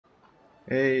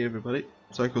Hey everybody,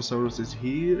 Psychosaurus is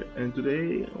here, and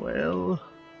today, well,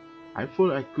 I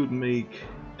thought I could make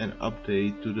an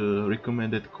update to the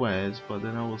recommended quest, but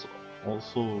then I was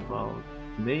also about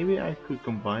maybe I could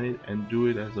combine it and do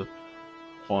it as a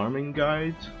farming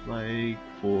guide, like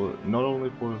for not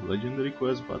only for legendary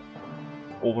quests but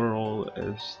overall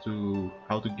as to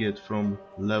how to get from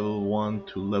level 1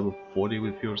 to level 40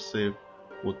 with your save,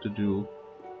 what to do,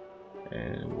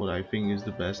 and what I think is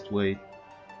the best way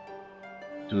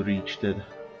to reach that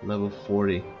level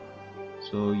 40.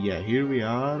 So yeah, here we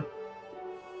are,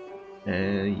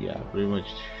 and yeah, pretty much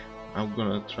I'm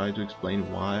gonna try to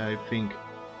explain why I think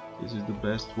this is the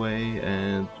best way,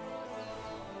 and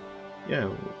yeah,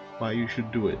 why you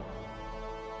should do it.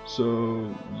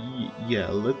 So yeah,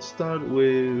 let's start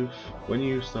with when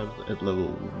you start at level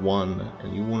 1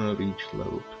 and you wanna reach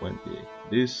level 20.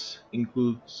 This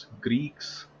includes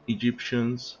Greeks,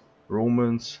 Egyptians,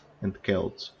 Romans and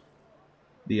Celts.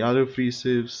 The other three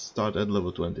civs start at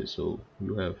level 20, so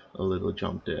you have a little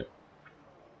jump there.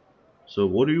 So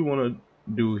what do you want to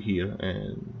do here?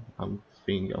 And I'm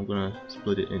gonna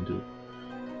split it into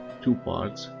two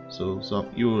parts. So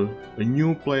you're a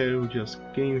new player who just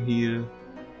came here,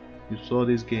 you saw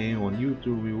this game on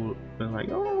YouTube, you were like,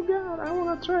 oh god, I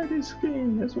wanna try this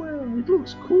game as well, it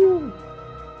looks cool,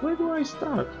 where do I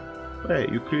start? Hey,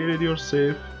 you created your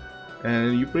save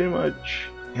and you pretty much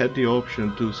had the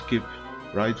option to skip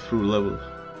right through level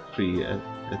 3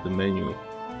 at the menu.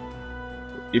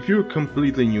 If you're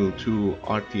completely new to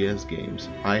RTS games,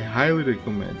 I highly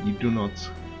recommend you do not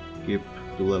skip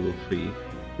to level 3.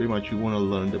 Pretty much you want to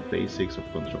learn the basics of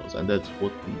controls, and that's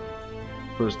what the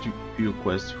first few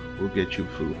quests will get you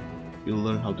through. You'll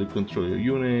learn how to control your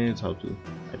units, how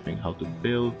to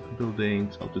build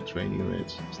buildings, how to train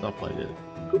units, stuff like that.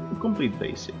 Complete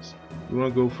basics. You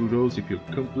want to go through those if you're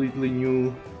completely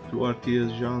new to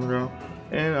RTS genre.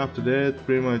 And after that,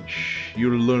 pretty much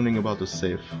you're learning about the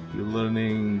save. You're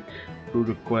learning through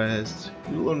the quests.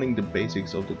 You're learning the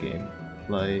basics of the game,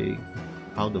 like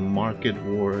how the market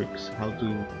works, how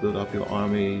to build up your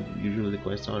army. Usually the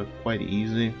quests are quite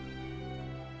easy,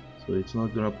 so it's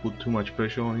not gonna put too much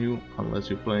pressure on you unless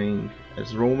you're playing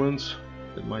as Romans.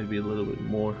 That might be a little bit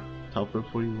more tougher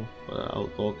for you, but I'll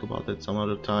talk about that some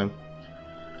other time.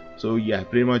 So yeah,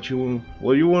 pretty much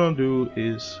what you wanna do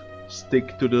is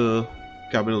stick to the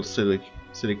capital city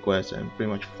quest and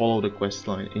pretty much follow the quest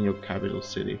line in your capital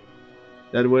city.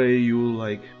 That way you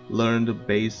like learn the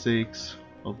basics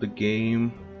of the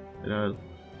game that are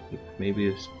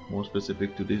maybe more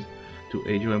specific to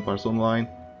Age of Empires Online.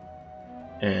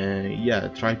 And yeah,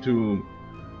 try to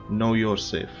know your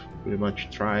save. Pretty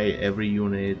much try every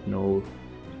unit, know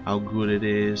how good it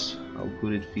is, how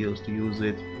good it feels to use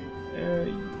it.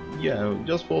 Yeah,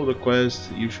 just follow the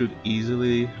quest. You should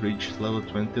easily reach level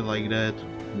 20 like that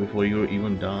before you're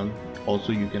even done.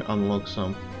 Also, you can unlock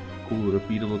some cool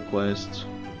repeatable quests,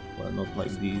 but not like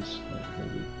these. Like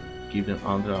maybe give them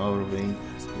under our wing.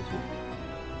 This is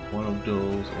one of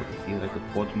those, or be like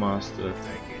a pot master.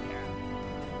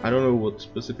 I don't know what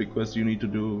specific quests you need to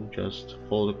do. Just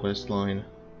follow the quest line,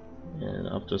 and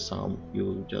after some,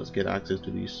 you'll just get access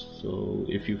to these. So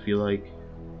if you feel like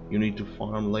you need to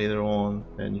farm later on,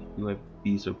 and you have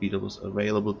these repeatables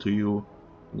available to you,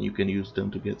 and you can use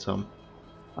them to get some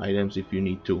items if you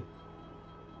need to.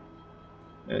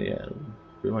 Yeah,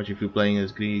 pretty much if you're playing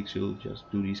as Greeks, you'll just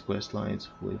do these quest lines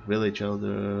with village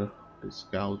elder. The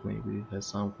scout maybe has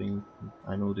something.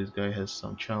 I know this guy has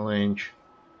some challenge,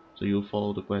 so you'll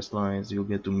follow the quest lines. You'll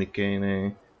get to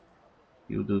Mykenae.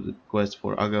 You'll do the quest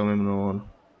for Agamemnon.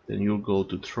 Then you'll go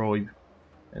to Troy,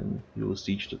 and you'll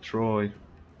siege the Troy.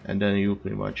 And then you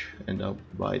pretty much end up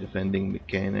by defending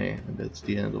Mykenae, and that's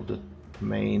the end of the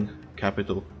main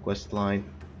capital quest line.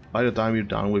 By the time you're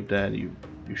done with that, you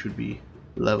should be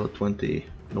level 20,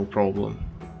 no problem.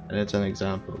 And that's an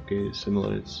example, okay?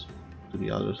 Similar it's to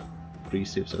the other three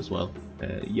civs as well.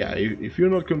 Yeah, if you're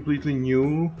not completely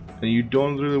new and you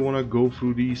don't really want to go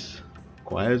through these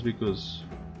quests, because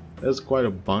there's quite a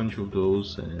bunch of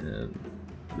those, and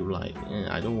you're like,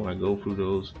 I don't want to go through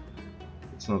those,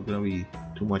 it's not gonna be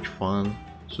too much fun.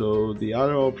 So the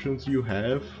other options you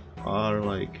have are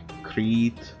like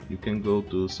Crete. You can go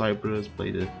to Cyprus,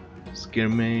 play the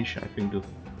skirmish. I think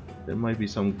there might be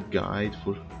some guide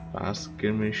for fast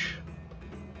skirmish,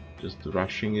 just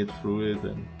rushing it through it,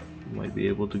 and you might be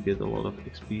able to get a lot of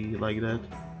XP like that.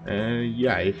 And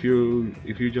yeah, if you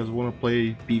just want to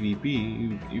play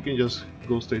PvP, you can just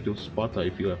go straight to Sparta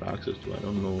if you have access to. I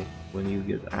don't know when you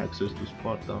get access to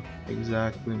Sparta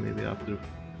exactly, maybe after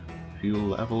few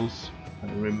levels. I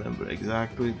don't remember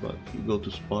exactly, but you go to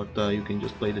Sparta, you can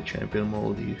just play the champion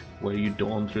mode where you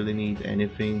don't really need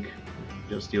anything,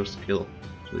 just your skill.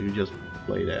 So you just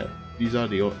play there. These are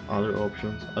the other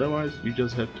options. Otherwise, you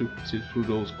just have to sit through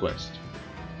those quests.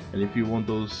 And if you want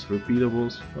those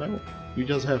repeatables, well, you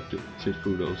just have to sit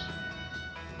through those.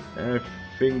 And I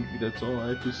think that's all I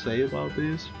have to say about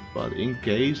this. But in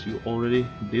case you already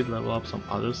did level up some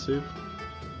other Sith,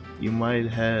 you might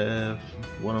have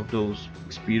one of those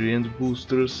experience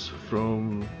boosters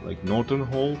from like Northern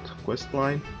Hold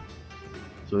questline.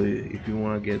 So if you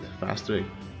want to get faster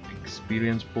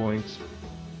experience points,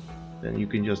 then you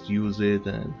can just use it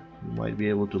and you might be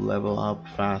able to level up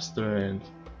faster, and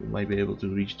you might be able to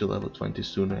reach the level 20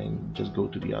 sooner and just go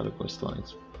to the other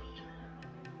questlines.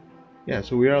 Yeah,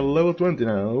 so we are level 20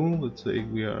 now. Let's say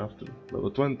we are after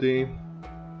level 20.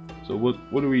 So what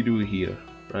do we do here,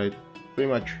 right? Pretty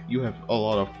much you have a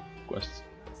lot of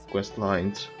quest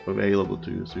lines available to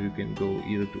you, so you can go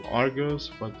either to Argos,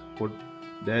 but for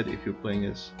that, if you're playing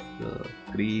as the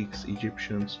Greeks,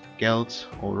 Egyptians, Celts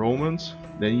or Romans,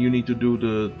 then you need to do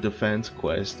the defense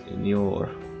quest in your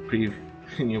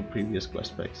previous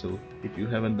quest pack. So if you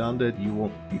haven't done that,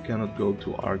 you cannot go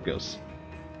to Argos,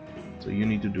 so you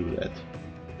need to do that.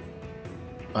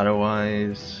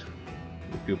 Otherwise,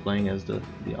 if you're playing as the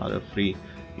other three,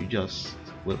 you just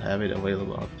will have it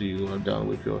available after you are done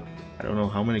with your, I don't know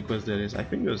how many quests there is. I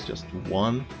think there's just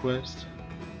one quest,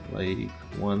 like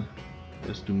one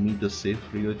just to meet the Sith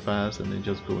really fast and then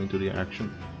just go into the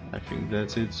action. I think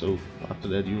that's it. So after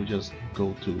that you just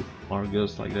go to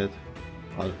Argos like that.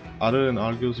 Other than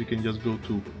Argos, you can just go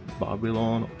to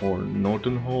Babylon or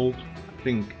Northern Hold. I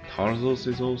think Tarsos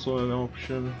is also an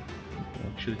option.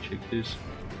 Actually check this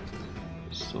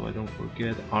so I don't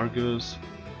forget. Argos,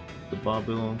 the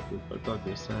Babylon,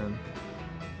 Pakistan,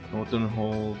 Northern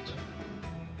Hold.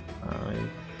 I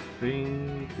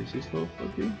think this is level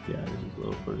 30. Yeah, this is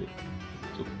level 30.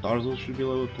 So Tarsos should be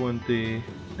level 20,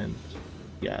 and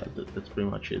yeah, that's pretty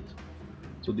much it.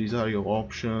 So these are your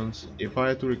options. If I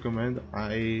had to recommend,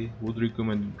 I would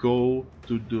recommend go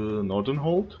to the Northern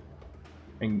Hold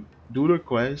and do the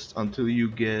quest until you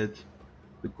get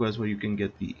the quest where you can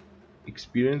get the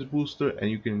experience booster and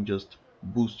you can just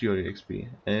boost your XP.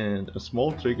 And a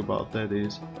small trick about that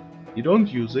is you don't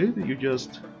use it, you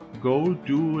just go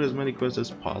do as many quests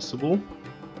as possible,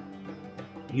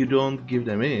 you don't give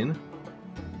them in,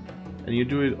 and you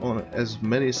do it on as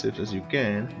many Siths as you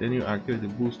can, then you activate the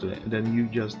booster and then you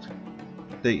just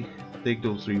take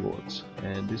those rewards,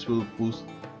 and this will boost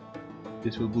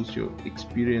your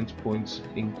experience points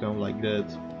income like that,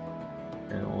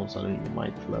 and all of a sudden you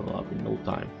might level up in no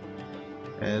time.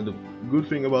 And the good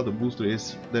thing about the booster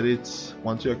is that it's,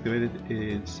 once you activate it,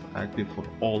 it's active for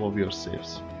all of your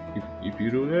Siths. If you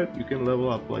do that, you can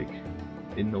level up like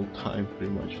in no time,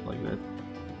 pretty much like that.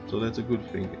 So that's a good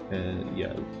thing. And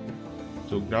yeah,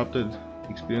 so grab that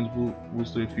experience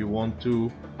booster if you want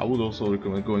to. I would also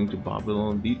recommend going to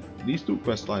Babylon. These two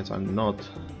quest lines are not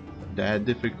that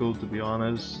difficult, to be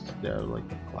honest. They're like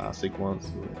classic ones,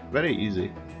 very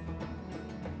easy.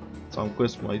 Some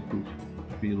quests might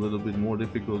be a little bit more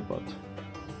difficult, but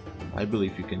I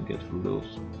believe you can get through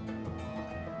those.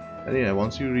 And yeah,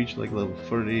 once you reach like level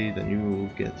 30, then you will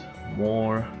get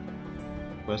more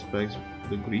quest packs.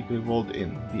 The Greek Revolt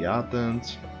in the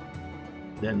Athens,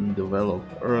 then the Well of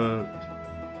Earth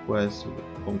quest,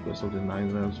 the Conquest of the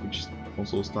Nine Realms, which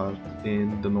also starts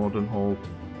in the Northern Hold.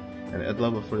 And at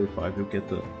level 35 you get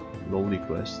the lowly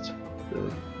quest,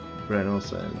 the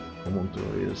Brenos and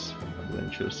Promontorius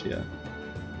adventures. Yeah.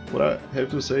 What I have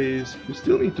to say is, you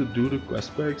still need to do the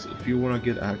quest packs if you want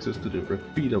to get access to the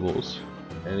repeatables.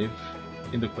 And if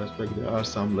in the quest pack there are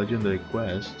some legendary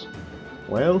quests,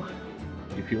 well,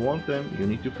 if you want them, you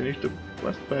need to finish the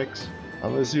quest packs.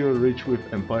 Unless you're rich with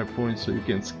Empire points, so you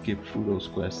can skip through those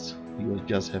quests, you will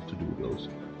just have to do those.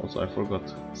 Also, I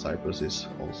forgot Cyprus is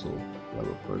also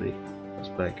level 30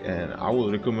 quest pack, and I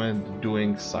will recommend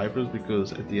doing Cyprus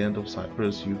because at the end of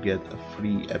Cyprus you get a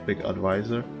free epic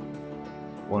advisor.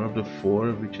 One of the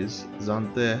four, which is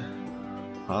Zante,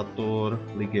 Hathor,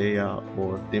 Ligeia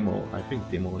or Timo. I think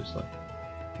Timo is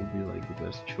would be like the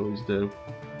best choice there.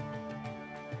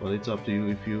 But it's up to you.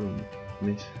 If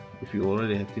you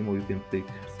already have Timo, you can pick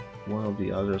one of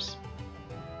the others.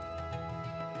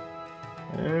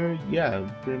 Yeah,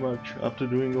 pretty much after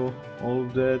doing all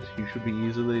of that, you should be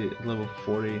easily at level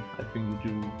 40. I think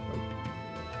you do like,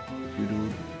 if you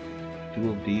do 2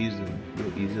 of these and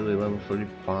you're easily level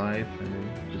 35, and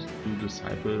then just do the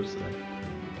Cyprus, and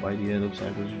by the end of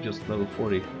Cyprus you're just level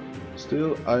 40.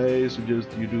 Still, I suggest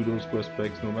you do those quest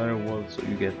packs no matter what, so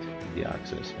you get the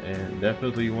access. And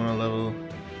definitely you want to level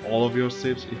all of your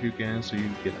cips if you can, so you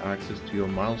get access to your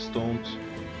milestones.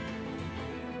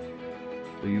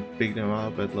 So you pick them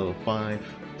up at level 5,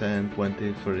 10,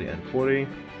 20, 30 and 40,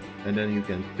 and then you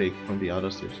can pick from the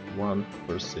other cips, one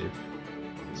per cip.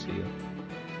 Let's see here.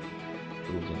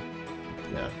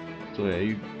 Yeah, so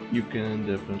yeah, you can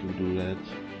definitely do that.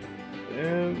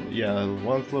 And yeah,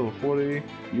 once level 40,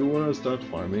 you wanna start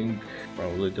farming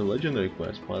probably the legendary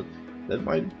quest, but that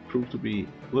might prove to be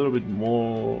a little bit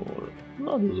more,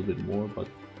 not a little bit more, but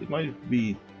it might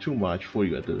be too much for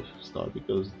you at the start,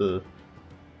 because the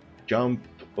jump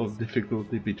of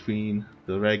difficulty between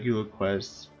the regular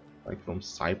quests, like from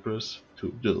Cyprus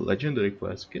to the legendary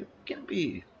quests, can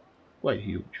be quite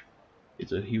huge.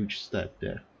 It's a huge step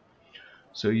there.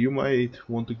 So you might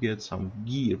want to get some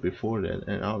gear before that,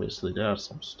 and obviously there are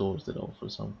some stores that offer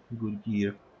some good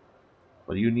gear,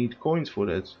 but you need coins for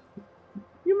that.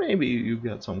 Maybe you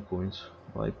get some coins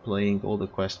by playing all the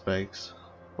quest packs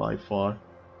by far,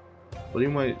 but you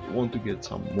might want to get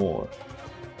some more.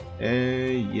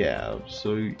 And yeah,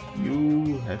 so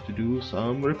you have to do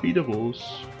some repeatables.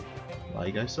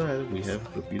 Like I said, we have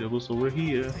repeatables over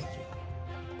here.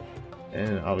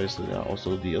 And obviously there are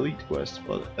also the elite quests,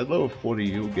 but at level 40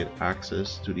 you get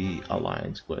access to the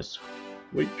alliance quests,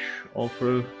 which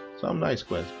offer some nice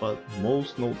quests, but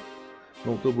most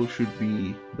notable should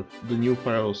be the new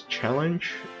Pharaoh's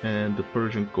challenge and the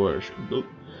Persian Coercion.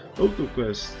 Those two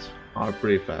quests are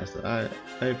pretty fast. I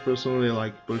personally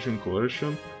like Persian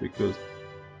Coercion because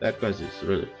that quest is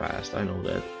really fast, I know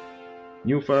that.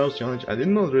 New Pharaoh's challenge, I did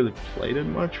not really play that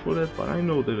much for that, but I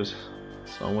know there's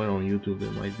somewhere on YouTube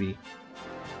there might be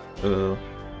a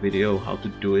video how to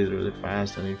do it really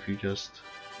fast, and if you just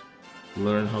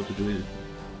learn how to do it,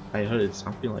 I heard it's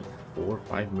something like 4 or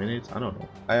 5 minutes, I don't know.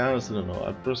 I honestly don't know.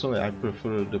 I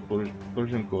prefer the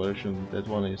Persian Coercion. That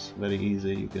one is very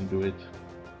easy, you can do it,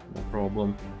 no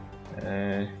problem.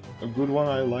 A good one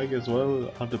I like as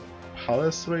well are the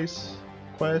Palace Race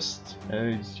quests,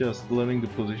 and it's just learning the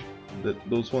position.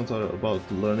 Those ones are about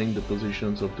learning the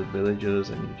positions of the villagers,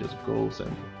 and you just go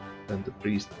and the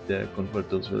priest there convert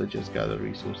those villagers, gather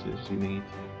resources you need,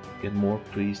 get more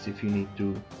priests if you need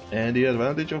to. And the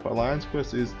advantage of alliance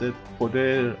quests is that for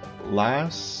their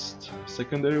last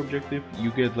secondary objective you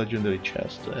get legendary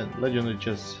chests, and legendary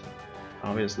chests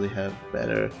obviously have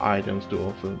better items to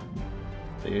offer.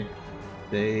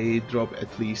 They drop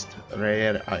at least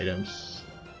rare items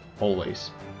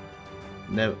always,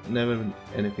 never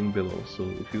anything below. So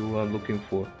if you are looking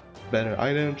for better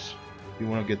items, you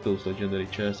want to get those legendary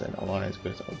chests, and alliance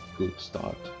quests are a good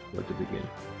start where to begin.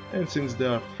 And since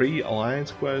there are free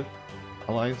alliance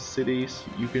cities,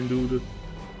 you can do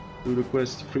the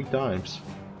quest 3 times.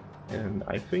 And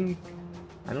I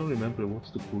don't remember what's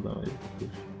the cooldown.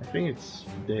 I think it's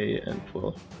day and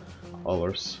 12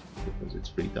 hours because it's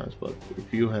 3 times, but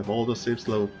if you have all the cips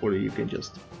level 40 you can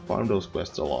just farm those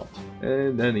quests a lot.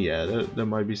 And then yeah, there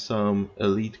might be some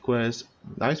elite quests.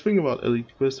 Nice thing about elite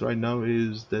quests right now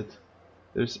is that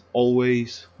there's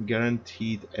always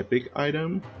guaranteed epic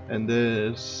item, and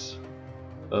there's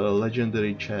a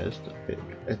legendary chest.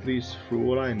 At least through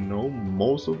what I know,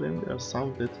 most of them, there are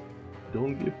some that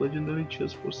don't give legendary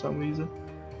chests for some reason,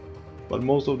 but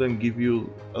most of them give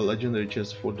you a legendary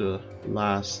chest for the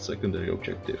last secondary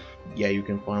objective. Yeah, you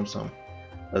can farm some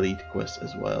elite quests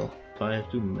as well. If I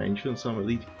have to mention some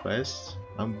elite quests,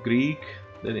 I'm Greek.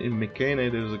 Then in Mycenae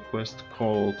there's a quest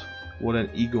called What an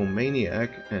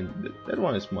Egomaniac, and that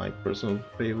one is my personal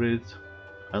favorite.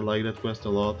 I like that quest a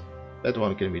lot. That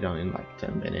one can be done in like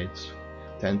 10 minutes,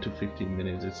 10 to 15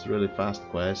 minutes. It's a really fast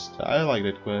quest. I like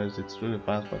that quest, it's really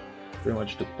fast, but pretty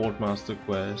much the Portmaster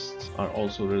quests are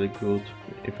also really good.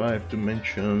 If I have to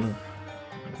mention,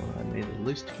 I made a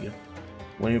list here.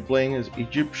 When you're playing as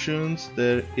Egyptians,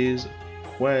 there is a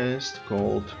quest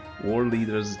called War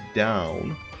Leaders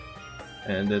Down,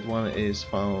 and that one is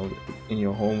found in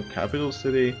your home capital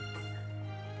city,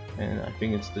 and I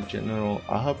think it's the General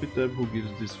Ahapitep who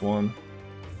gives this one.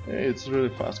 It's a really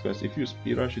fast quest. If you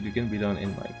speed rush it, you can be done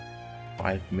in like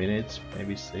 5 minutes,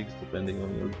 maybe 6, depending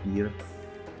on your gear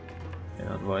and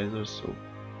advisors.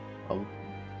 So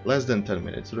less than 10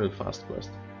 minutes, really fast quest.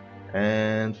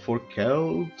 And for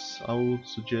Celts, I would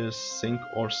suggest Sink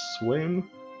or Swim.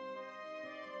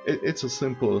 It's a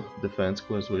simple defense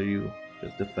quest where you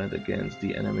just defend against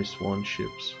the enemy swan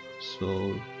ships.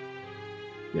 So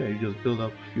yeah, you just build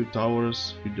up a few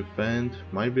towers, you defend.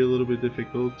 Might be a little bit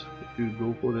difficult if you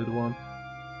go for that one,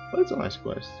 but it's a nice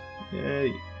quest. Yeah,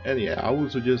 and yeah, I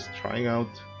would suggest trying out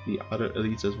the other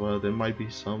elites as well. There might be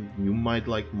some you might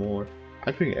like more.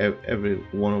 I think every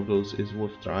one of those is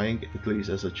worth trying, at least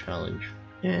as a challenge.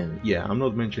 And yeah, I'm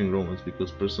not mentioning Romans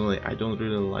because personally I don't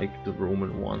really like the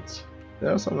Roman ones.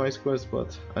 There are some nice quests,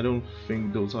 but I don't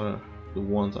think those are the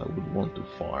ones I would want to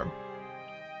farm.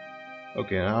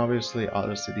 Okay, and obviously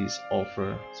other cities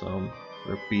offer some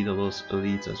repeatables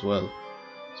elites as well.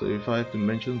 So if I have to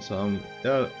mention some,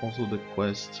 there are also the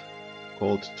quest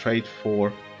called Trade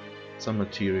for some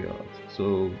material.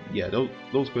 So yeah,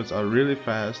 those quests are really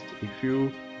fast. If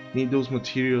you need those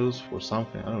materials for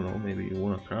something, I don't know, maybe you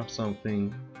want to craft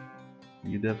something,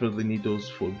 you definitely need those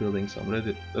for building some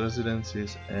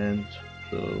residences and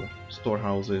the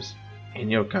storehouses in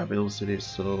your capital cities,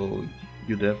 so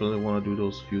you definitely want to do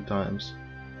those few times.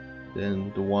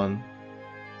 Then the ones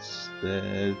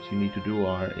that you need to do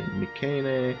are in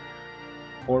Mycenae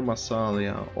or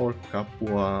Massalia or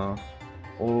Capua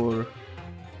or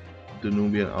the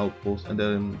Nubian outpost, and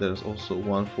then there's also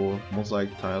one for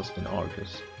mosaic tiles in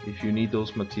Argus. If you need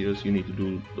those materials, you need to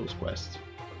do those quests.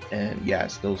 And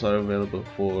yes, those are available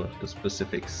for the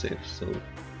specific civs, so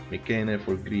Mycenae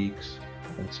for Greeks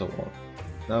and so on.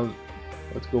 Now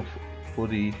let's go for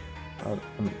the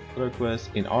other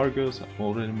quest. In Argus, I've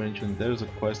already mentioned, there's a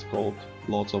quest called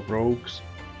Lots of Rogues,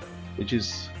 which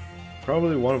is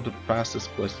probably one of the fastest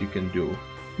quests you can do.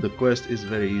 The quest is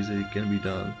very easy, it can be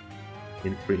done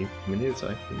in 3 minutes,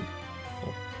 I think,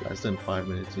 or less than 5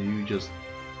 minutes. So you just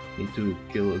need to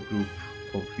kill a group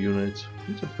of units.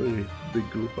 It's a pretty big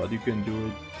group, but you can do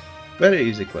it. Very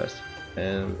easy quest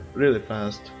and really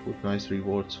fast with nice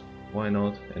rewards. Why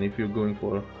not? And if you're going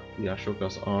for the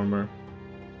Ashoka's armor,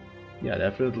 yeah,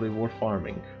 definitely worth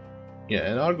farming. Yeah,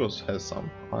 and Argos has some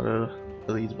other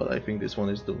elites, but I think this one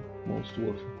is the most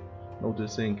worth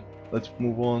noticing. Let's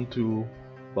move on to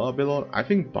Babylon. I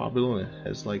think Babylon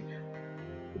has like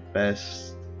the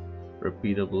best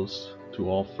repeatables to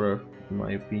offer, in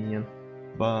my opinion.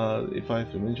 But if I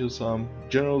have to mention some,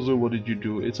 General Zoo, what did you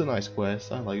do? It's a nice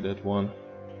quest, I like that one.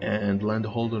 And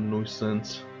Landholder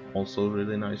Nuisance, also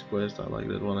really nice quest, I like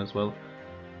that one as well.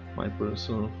 My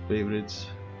personal favorites.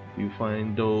 You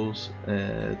find those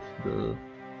at the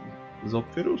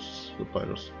Zopyrus?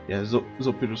 Yeah,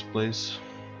 Zopyrus place,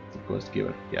 the quest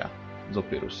giver. Yeah,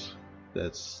 Zopyrus.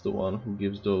 That's the one who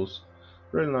gives those.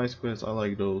 Really nice quests, I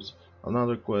like those.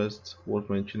 Another quest worth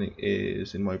mentioning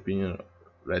is, in my opinion,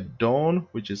 Red Dawn,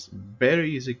 which is very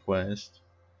easy quest.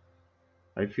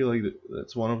 I feel like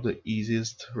that's one of the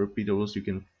easiest repeatables you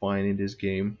can find in this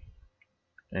game.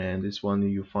 And this one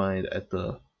you find at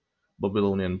the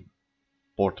Babylonian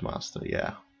Portmaster,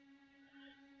 yeah.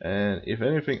 And if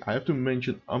anything, I have to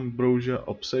mention Ambrosia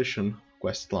Obsession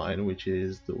questline, which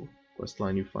is the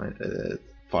questline you find at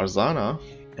Farzana.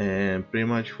 And pretty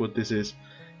much what this is,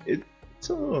 it's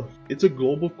a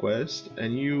global quest,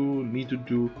 and you need to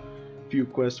do few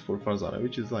quests for Farzana,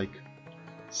 which is like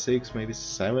 6, maybe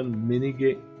 7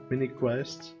 mini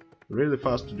quests. Really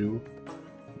fast to do.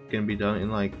 It can be done in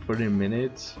like 30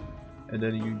 minutes, and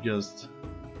then you just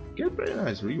get pretty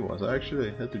nice rewards. I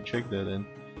actually had to check that, and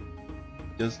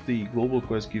just the global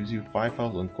quest gives you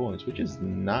 5,000 coins, which is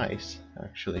nice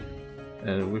actually.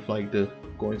 And with like the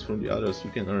coins from the others, you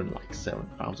can earn like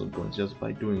 7,000 coins just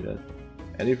by doing that.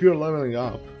 And if you're leveling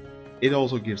up, it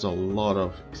also gives a lot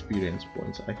of experience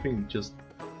points. I think just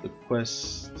the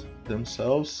quests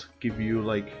themselves give you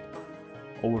like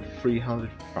over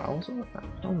 300,000.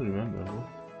 I don't remember.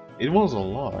 It was a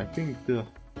lot. I think the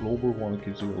global one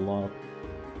gives you a lot.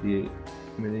 The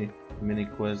mini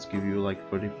quests give you like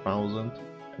 30,000.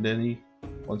 And then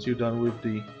once you're done with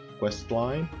the quest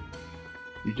line,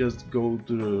 you just go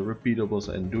to the repeatables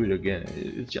and do it again.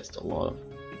 It's just a lot of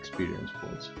experience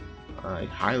points. I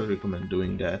highly recommend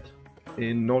doing that.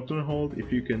 In Northernhold,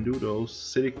 if you can do those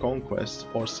city conquests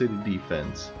or city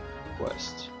defense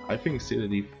quests, I think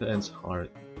city defense are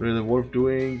really worth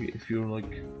doing if you're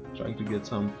like trying to get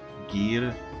some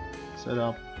gear set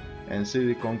up, and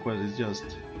city conquest is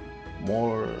just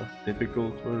more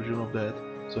difficult version of that.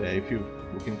 So yeah, if you're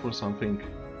looking for something,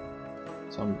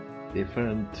 some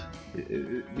different,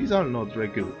 these are not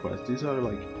regular quests, these are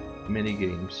like mini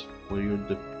games where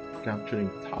you're capturing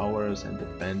towers and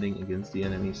defending against the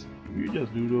enemies. If you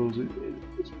just do those,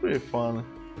 it's pretty fun,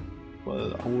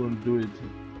 but I wouldn't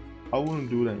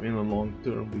do them in the long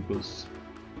term because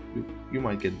you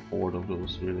might get bored of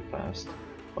those really fast,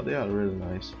 but they are really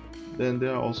nice. Then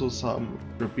there are also some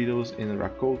repeatables in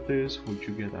Rakotis, which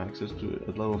you get access to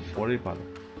at level 40, but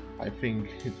I think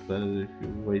it's better if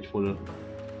you wait for the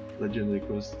legendary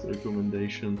quest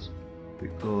recommendations,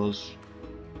 because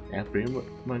yeah, pretty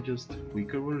much just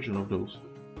weaker version of those.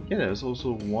 Yeah, there's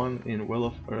also one in Well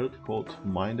of Earth called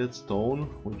Minded Stone,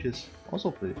 which is also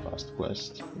a pretty fast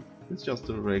quest. It's just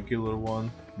a regular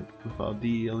one without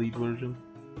the elite version,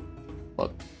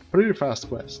 but pretty fast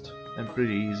quest and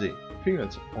pretty easy. I think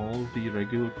that's all the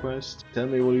regular quests. Tell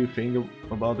me what you think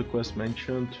about the quest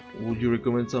mentioned. Would you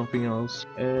recommend something else?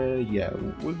 Yeah,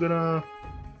 we're gonna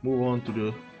move on to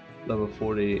the level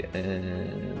 40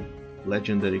 and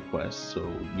legendary quest. So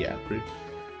yeah,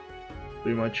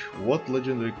 pretty much what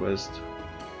legendary quest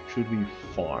should we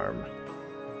farm?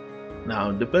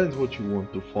 Now it depends what you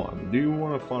want to farm. Do you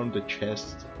want to farm the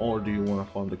chests or do you want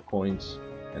to farm the coins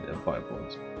and empire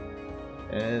points?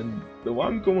 And the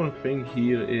one common thing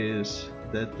here is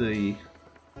that the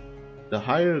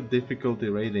higher difficulty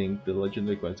rating the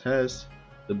legendary quest has,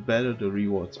 the better the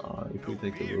rewards are. If we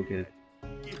take a look at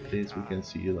this, we can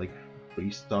see like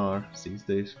 3-star, 6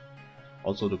 days.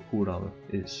 Also the cooldown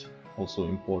is also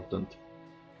important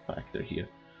factor here.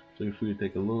 So if we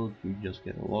take a look, we just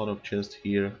get a lot of chests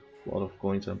here, a lot of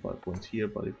coins and empire points here,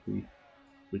 but if we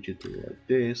switch it to like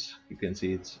this, you can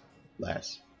see it's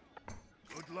less.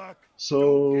 Good luck.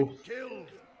 So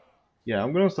yeah,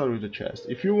 I'm gonna start with the chest.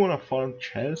 If you wanna farm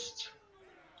chests,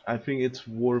 I think it's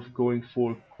worth going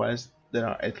for quests that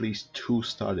are at least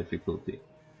 2-star difficulty.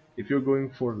 If you're going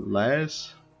for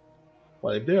less,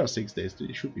 well, if they are 6 days,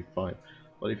 it should be fine.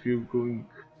 But if you're going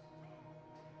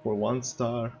for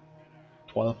 1-star,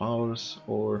 12 hours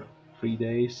or 3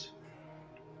 days,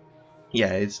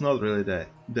 yeah, it's not really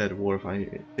that worth. I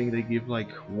think they give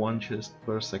like 1 chest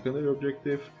per secondary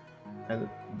objective, and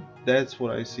that's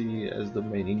what I see as the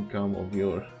main income of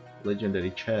your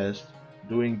legendary chest.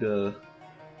 Doing the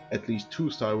at least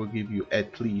 2-star will give you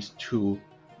at least 2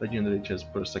 legendary chests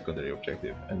per secondary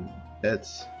objective, and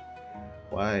that's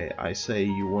why I say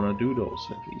you wanna do those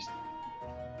at least.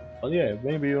 But yeah,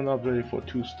 maybe you're not ready for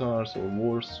 2 stars or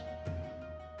worse,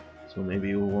 so maybe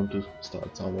you want to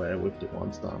start somewhere with the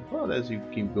 1-star. But as you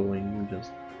keep going, you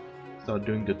just start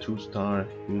doing the 2-star,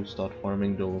 you start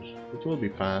farming those. It will be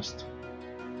fast.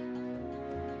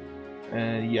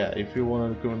 And yeah, if you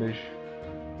want a recommendation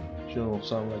of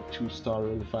some like 2-star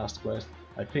really fast quest,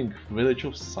 I think Village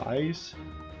of Size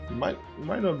might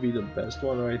not be the best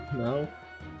one right now,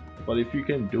 but if you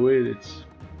can do it, it's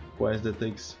a quest that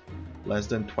takes less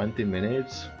than 20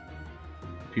 minutes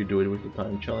if you do it with the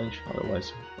time challenge.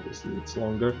 Otherwise, obviously it's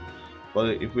longer.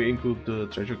 But if we include the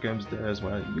treasure camps there as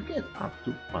well, you get up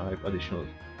to 5 additional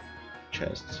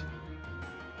chests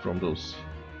from those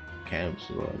camps.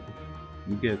 Right?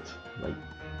 You get like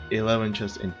 11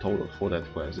 chests in total for that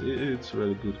quest. It's a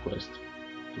really good quest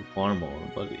to farm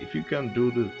on, but if you can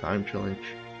do the time challenge,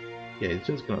 yeah, it's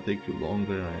just gonna take you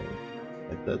longer, and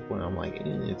at that point I'm like,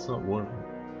 it's not worth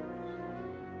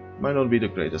it. Might not be the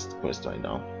greatest quest right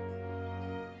now.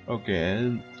 Okay,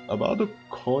 and about the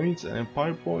coins and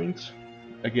empire points,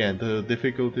 again, the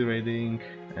difficulty rating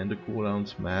and the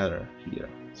cooldowns matter here.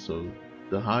 So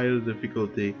the higher the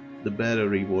difficulty, the better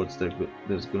rewards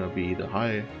there's gonna be.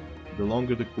 The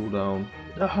longer the cooldown,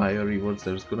 the higher rewards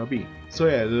there's gonna be. So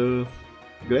yeah, the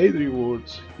great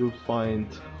rewards you'll find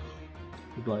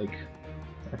like,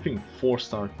 I think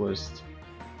 4-star quest,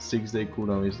 6-day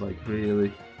cooldown is like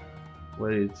really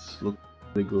where it's looks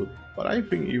really good. But I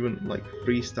think even like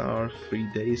 3-star,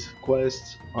 3 days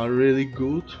quests are really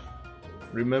good.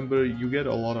 Remember, you get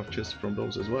a lot of chests from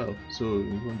those as well. So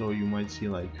even though you might see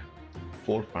like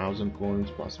 4,000 coins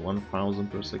plus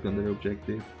 1,000 per secondary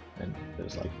objective, and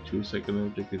there's like 2 secondary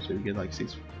objectives, so you get like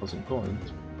 6,000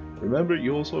 coins. Remember,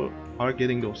 you also are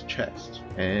getting those chests,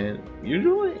 and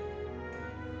usually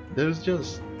there's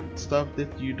just stuff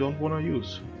that you don't want to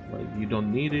use. Like, you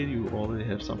don't need it, you already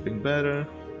have something better,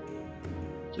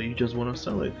 so you just want to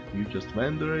sell it. You just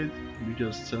vendor it, you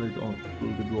just sell it on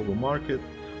through the global market.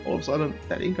 All of a sudden,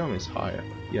 that income is higher.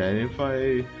 Yeah, and if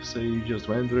I say you just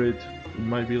vendor it, it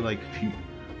might be like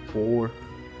 4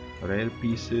 rare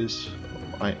pieces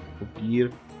of gear.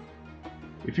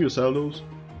 If you sell those,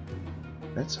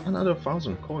 that's another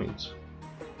 1,000 coins.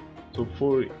 So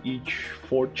for each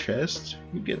 4 chests,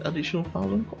 you get additional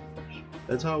 1,000 coins.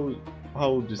 That's how I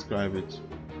would describe it.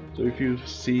 So if you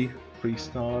see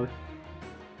 3-star,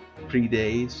 3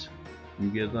 days, you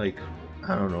get like,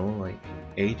 I don't know, like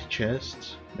 8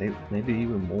 chests, maybe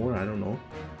even more, I don't know.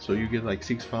 So you get like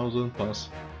 6,000 plus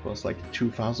like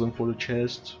 2,000 for the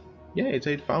chest. Yeah, it's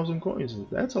 8,000 coins.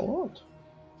 That's a lot.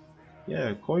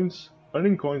 Yeah,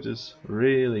 earning coins is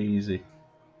really easy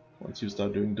once you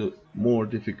start doing the more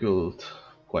difficult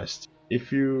quests.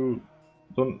 If you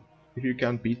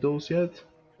can't beat those yet,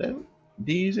 then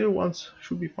the easier ones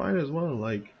should be fine as well.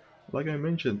 Like I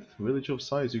mentioned, Village of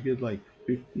Size, you get like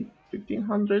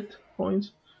 1,500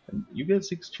 coins. And you get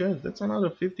 6 chests, that's another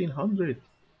 1500.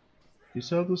 You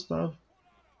sell the stuff,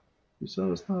 you sell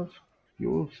the stuff,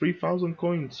 you earn 3000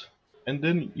 coins. And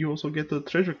then you also get the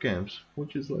treasure camps,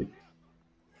 which is like,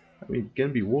 I mean, it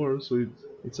can be worse, so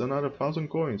it's another 1000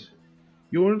 coins.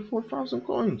 You earn 4000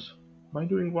 coins by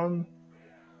doing one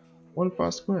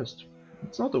fast quest.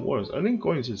 It's not the worst. Earning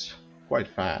coins is quite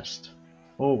fast.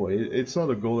 Oh, it's not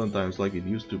a golden times like it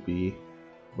used to be,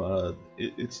 but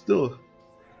it's still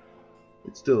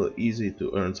easy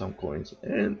to earn some coins.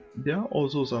 And there are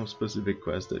also some specific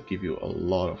quests that give you a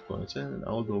lot of coins, and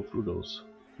I'll go through those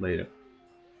later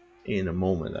in a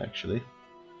moment actually.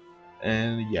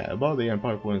 And yeah, about the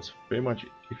empire points, pretty much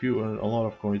if you earn a lot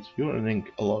of coins, you're earning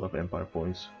a lot of empire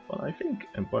points. But I think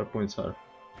empire points are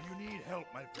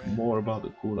more about the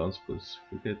cooldowns, because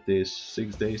you get this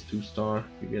 6 days 2-star,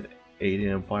 you get 80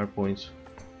 empire points.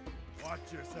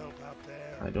 Watch yourself out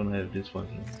there. I don't have this one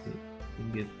here.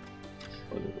 You get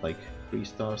like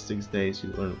 3-star 6 days,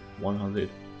 you earn 100.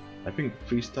 I think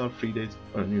 3-star 3 days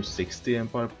earn you 60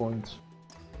 empire points.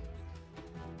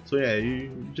 So yeah,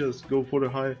 you just go for the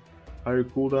higher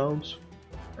cooldowns,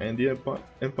 and the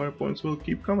empire points will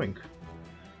keep coming.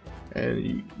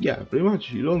 And yeah, pretty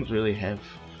much you don't really have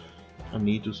a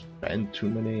need to spend too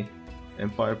many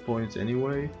empire points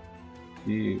anyway.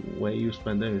 The way you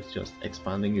spend them is just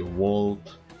expanding your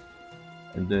vault,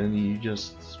 and then you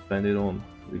just spend it on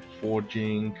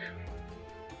reforging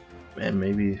and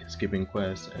maybe skipping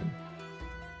quests, and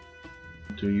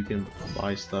you can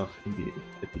buy stuff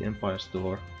at the empire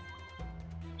store.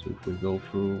 So if we go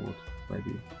through,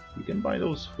 maybe you can buy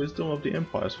those wisdom of the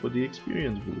empires for the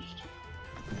experience boost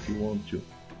if you want to.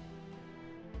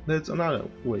 That's another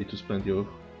way to spend your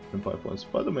empire points,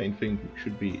 but the main thing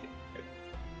should be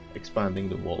expanding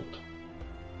the vault.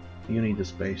 You need the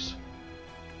space.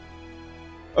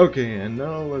 Okay, and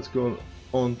now let's go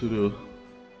on to the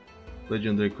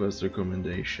legendary quest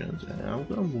recommendations, and I'm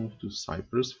gonna move to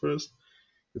Cyprus first,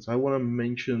 because I wanna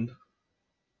mention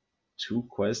 2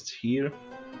 quests here,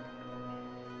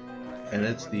 and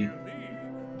that's the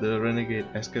Renegade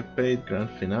Escapade Grand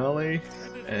Finale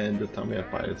and the Tamir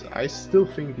Pirates. I still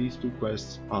think these 2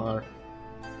 quests are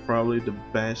probably the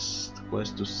best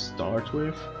quest to start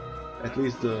with. At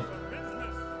least the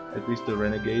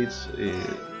Renegades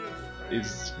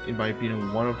is, in my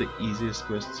opinion, one of the easiest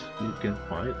quests you can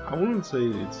find. I wouldn't say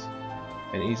it's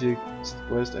an easy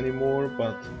quest anymore,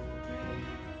 but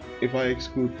if I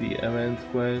exclude the event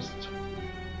quest,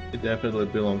 it definitely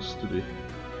belongs to the.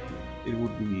 It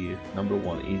would be number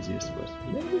 1 easiest quest.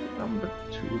 Maybe number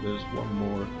 2. There's one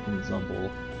more in Zambol.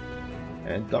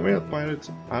 And Tamir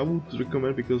Pirates I would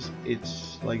recommend because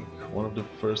it's like one of the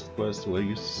first quests where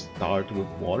you start with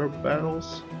water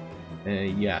battles.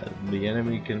 And yeah, the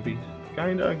enemy can be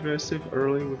kinda aggressive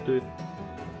early with the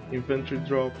infantry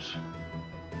drops,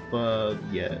 but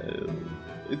yeah,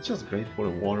 it's just great for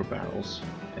the water battles,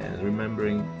 and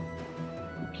remembering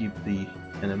to keep the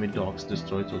enemy docks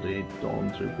destroyed so they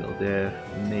don't rebuild their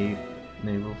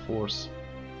naval force.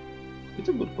 It's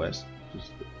a good quest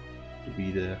just to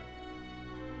be there.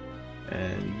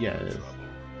 And yeah,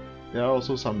 there are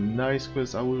also some nice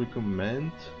quests I would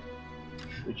recommend,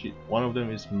 one of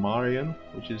them is Marian,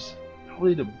 which is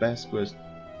probably the best quest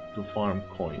to farm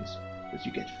coins, because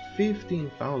you get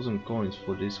 15,000 coins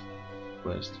for this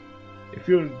quest. If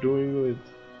you're doing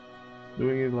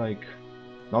it like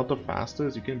not the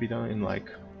fastest, you can be done in like,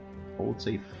 I would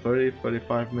say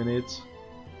 30-35 minutes,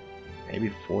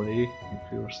 maybe 40 if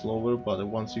you're slower, but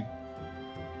once you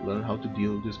learn how to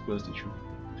deal with this quest, it should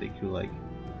take you like,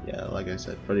 yeah, like I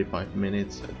said, 35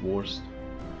 minutes at worst.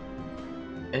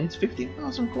 And it's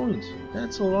 15,000 coins.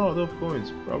 That's a lot of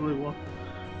coins. Probably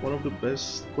one of the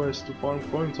best quests to farm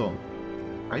coins on.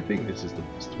 I think this is the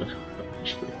best one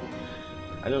actually.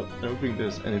 I don't think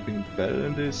there's anything better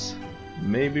than this.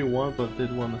 Maybe one, but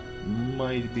that one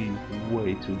might be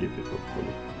way too difficult for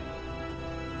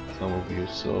some of you.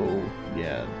 So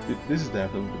yeah, this is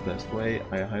definitely the best way.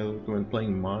 I highly recommend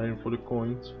playing Marian for the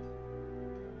coins.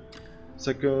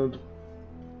 Second,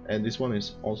 and this one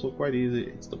is also quite easy,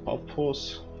 it's the Pop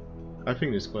Force. I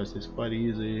think this quest is quite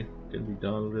easy, can be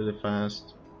done really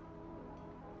fast.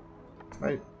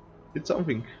 It's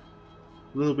something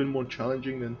a little bit more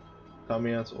challenging than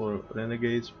Tamiats or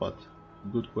Renegades, but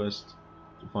good quest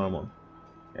to farm on.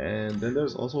 And then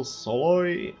there's also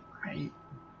Soloi. I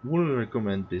wouldn't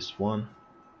recommend this one.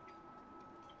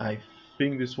 I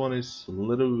think this one is a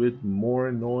little bit more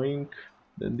annoying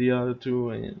than the other 2,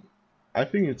 and I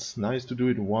think it's nice to do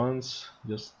it once,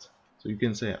 just so you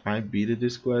can say I beat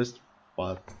this quest,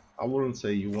 but I wouldn't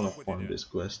say you want to farm this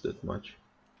quest that much.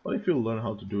 But if you learn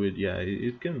how to do it, yeah,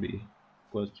 it can be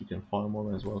quest you can farm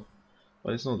on as well,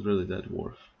 but it's not really that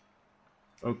worth.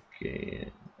 Okay,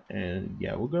 and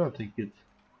yeah, we're gonna take it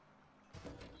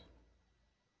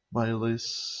by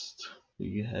list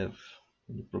we have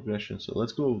in the progression. So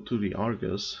let's go to the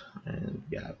Argus, and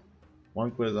yeah,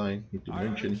 one quest I need to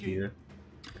mention here.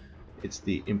 It's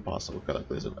the Impossible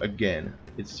Cataclysm. Again,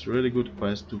 it's really good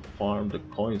quest to farm the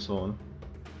coins on.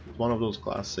 It's one of those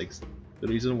classics. The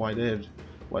reason why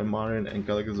why Marin and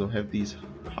Cataclysm have these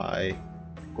high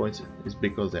coins is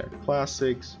because they're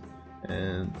classics,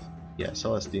 and yeah,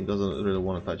 Celestine doesn't really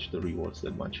want to touch the rewards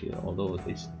that much here, although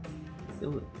they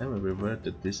still haven't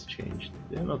reverted this change.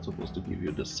 They're not supposed to give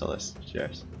you the Celeste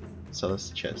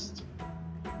chest.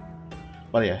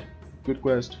 But yeah, good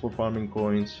quest for farming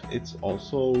coins. It's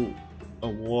also a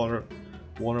water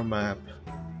map,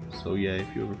 so yeah,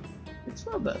 it's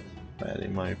not that bad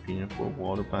in my opinion for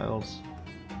water battles.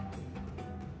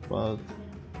 But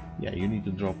yeah, you need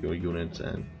to drop your units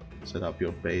and set up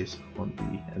your base on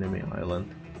the enemy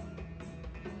island.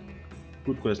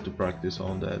 Good quest to practice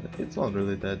on that. It's not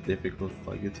really that difficult,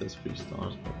 like it says 3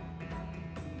 stars, but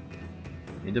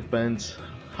it depends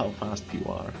how fast you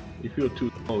are. If you're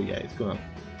too slow, yeah, it's gonna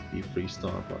be 3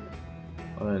 star, but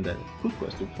other than that, good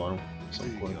quest to farm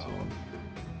some coins on.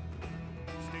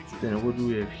 Then what do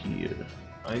we have here?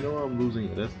 I know I'm losing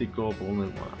it, that's the co-op only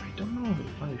one. I don't know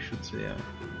if I should say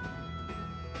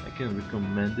I can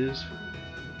recommend this.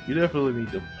 You definitely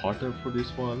need a partner for this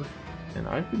one, and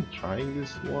I've been trying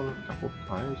this one a couple of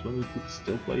times when we could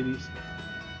still play this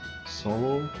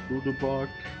solo through the bug.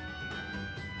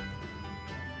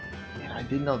 And I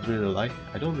don't really like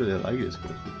this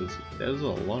quest because there's a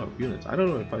lot of units. I don't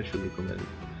know if I should recommend it.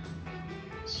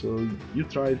 So you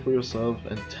try it for yourself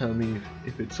and tell me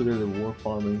if it's really worth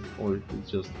farming or if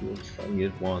it's just worth trying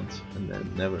it once and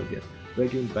then never again.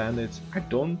 Begging Bandits, I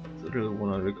don't really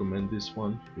want to recommend this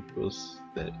one because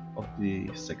of the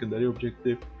secondary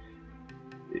objective.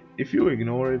 If you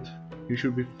ignore it, you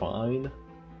should be fine.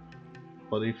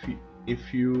 But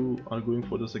if you are going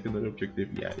for the secondary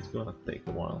objective, yeah, it's gonna take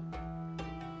a while.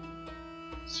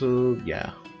 So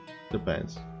yeah,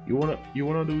 depends. You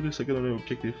wanna do the secondary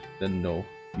objective? Then no.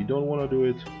 You don't wanna do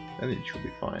it, then it should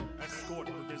be fine.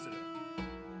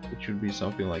 It should be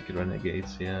something like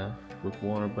Renegades, yeah, with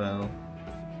Water Battle.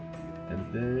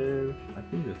 And then I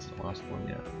think that's the last one,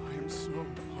 yeah. I am so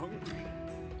hungry.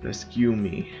 Rescue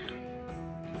Me.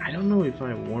 I don't know if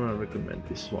I wanna recommend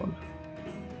this one.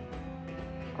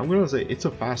 I'm gonna say it's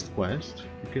a fast quest.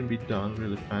 It can be done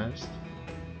really fast.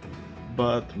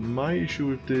 But my issue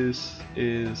with this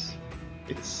is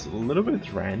it's a little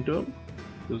bit random.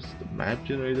 Because the map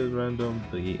generated random,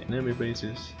 the enemy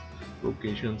bases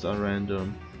locations are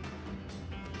random.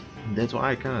 That's why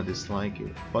I kinda dislike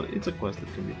it, but it's a quest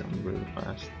that can be done really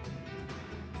fast.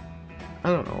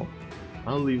 I don't know,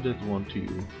 I'll leave that one to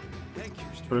you.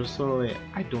 Personally,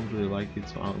 I don't really like it,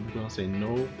 so I'm gonna say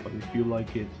no, but if you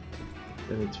like it,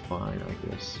 then it's fine, I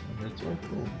guess. And that's all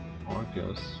from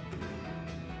Argus.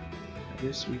 I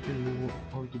guess we can move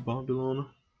on to Babylon.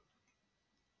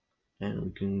 And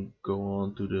we can go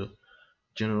on to the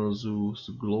General Zoo's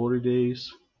glory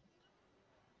days,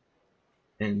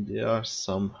 and there are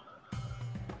some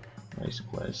nice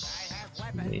quests,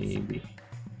 maybe.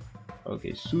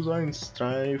 Okay, Suzanne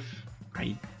Strife,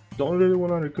 I don't really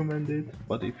want to recommend it,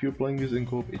 but if you're playing this in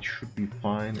co-op, it should be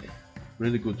fine.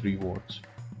 Really good rewards.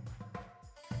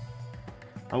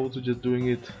 I would suggest doing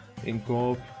it in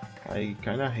co-op. I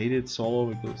kinda hate it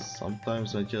solo because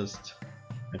sometimes I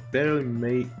barely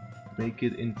make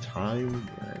it in time,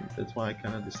 and that's why I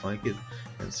kinda dislike it.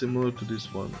 And similar to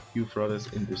this one,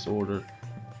 Euphrates in Disorder,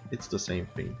 it's the same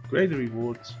thing. Great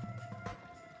rewards,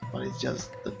 but it's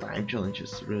just the time challenge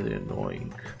is really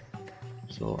annoying.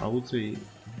 So I would say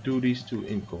do these two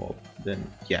in co-op, then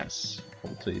yes, I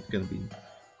would say it can be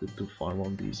good to farm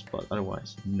on these, but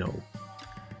otherwise no.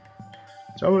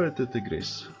 Travel to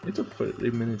Tigris. It's a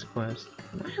 30-minute quest.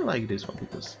 I like this one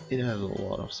because it has a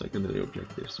lot of secondary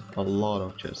objectives, a lot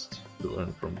of chests to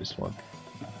earn from this one.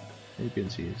 And you can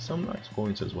see some nice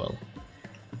coins as well.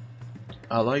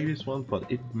 I like this one,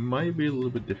 but it might be a little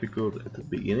bit difficult at the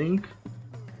beginning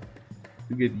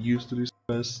to get used to this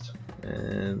quest.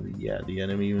 And yeah, the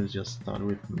enemy units just start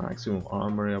with maximum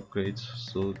armor upgrades,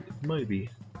 so it might be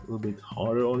a little bit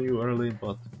harder on you early,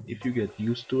 but if you get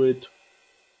used to it,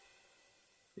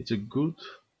 it's a good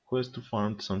quest to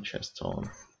farm some chests on.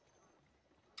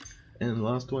 And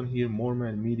last one here,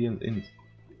 Mormad Medians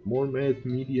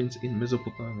in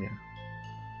Mesopotamia.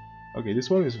 Okay, this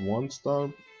one is 1 star.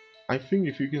 I think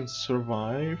if you can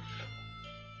survive.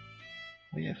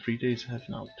 Oh yeah, 3 days have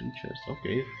now 2 chests.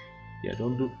 Okay, yeah,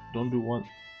 don't do one.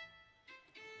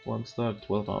 1 star,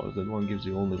 12 hours. That one gives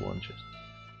you only one chest.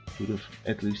 To the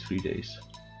at least 3 days.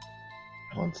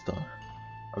 1 star.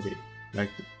 Okay, back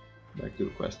to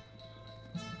the quest.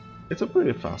 It's a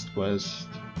pretty fast quest.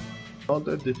 Not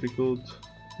that difficult.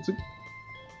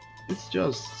 It's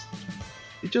just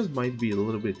it just might be a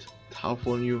little bit tough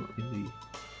on you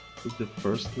with the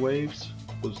first waves,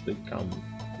 because they come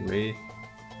really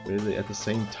at the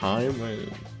same time, and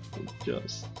it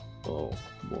just, oh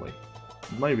boy,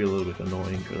 it might be a little bit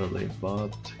annoying early,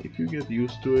 but if you get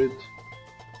used to it,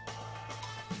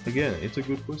 again, it's a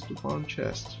good quest to farm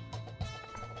chests.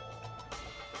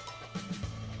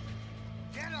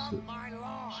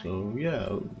 So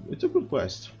yeah, it's a good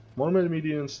quest. Normal,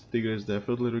 medians, Tigers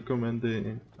definitely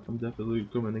recommending. I'm definitely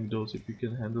recommending those if you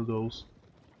can handle those.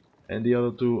 And the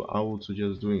other two, I would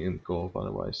suggest doing in co-op,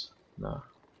 otherwise, nah.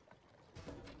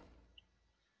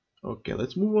 Okay,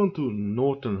 let's move on to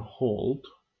Northern Hold.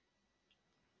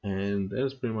 And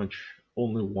there's pretty much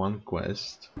only one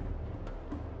quest.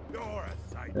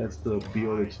 That's the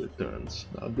Periodics Returns.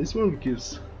 Now this one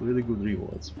gives really good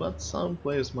rewards, but some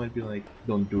players might be like,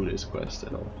 don't do this quest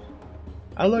at all.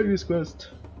 I like this quest,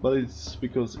 but it's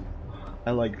because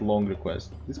I like longer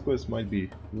quests. This quest might be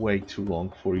way too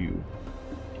long for you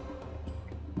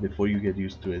before you get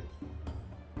used to it.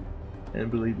 And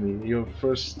believe me, your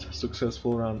first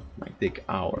successful run might take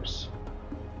hours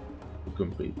to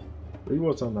complete.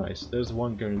 Rewards are nice. There's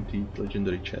one guaranteed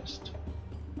legendary chest.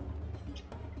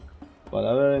 But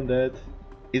other than that,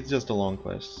 it's just a long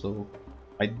quest, so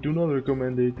I do not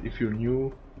recommend it if you're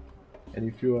new. And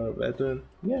if you are a veteran,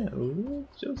 yeah,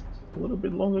 it's just a little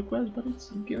bit longer quest, but it's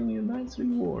giving you nice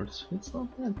rewards. It's not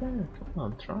that bad. Come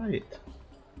on, try it.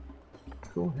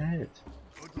 Go ahead.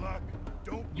 Good luck.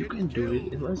 Don't You can do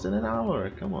it in less than an hour.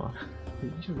 Come on.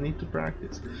 You just need to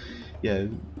practice. Yeah,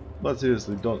 but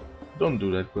seriously, don't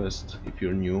do that quest if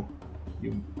you're new.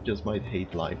 You just might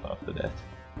hate life after that.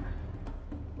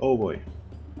 Oh boy.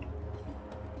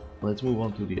 Let's move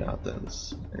on to the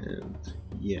Athens. And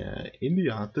yeah, in the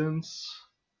Athens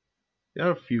there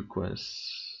are a few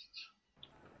quests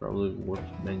probably worth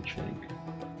mentioning.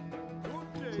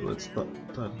 So let's start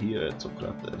here at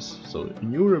Socrates. So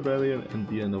New Rebellion and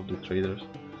the End of the Traders.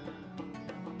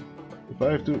 If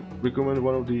I have to recommend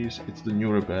one of these, it's the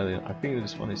New Rebellion. I think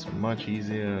this one is much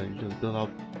easier. You just build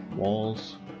up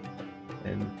walls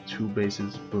and 2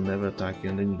 bases will never attack you,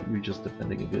 and then you're just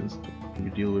defending against them. You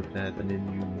deal with that, and then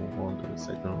you move on to the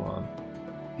second one,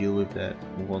 deal with that,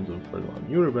 move on to the third one.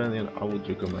 New Rebellion I would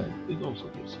recommend. It also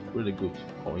gives really good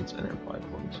coins and empire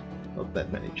points. Not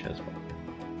that many chests, but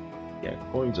yeah,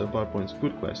 coins and empire points,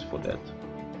 good quest for that.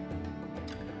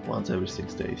 Once every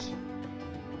 6 days.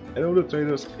 End of the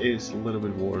Traders is a little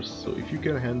bit worse, so if you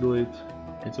can handle it,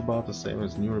 it's about the same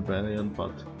as New Rebellion,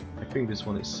 but I think this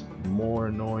one is more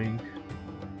annoying.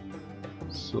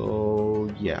 So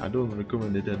yeah, I don't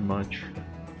recommend it that much.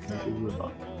 Maybe with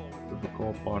a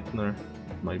co-partner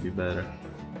it might be better.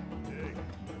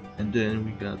 And then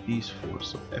we got these 4.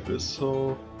 So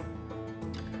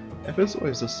FSO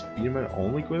is a spearman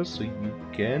only quest, so you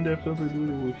can definitely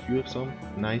do it if you have some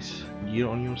nice gear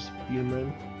on your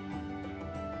spearman.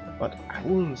 But I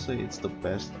wouldn't say it's the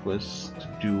best quest to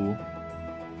do.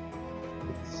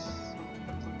 It's,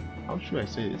 how should I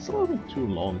say it? It's a little bit too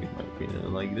long in my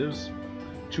opinion. Like, there's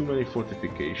too many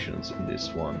fortifications in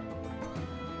this one.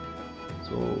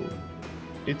 So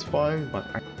it's fine, but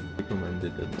I don't recommend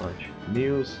it that much.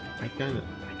 Neos, I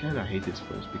kinda hate this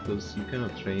quest because you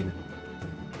cannot train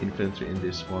infantry in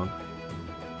this one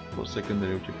for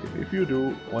secondary objective. If you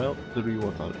do, well, the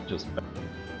rewards are just bad.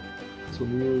 So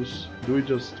Neos, do it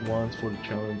just once for the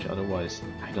challenge, otherwise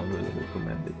I don't really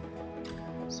recommend it.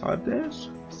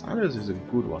 Sardes is a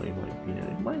good one in my opinion.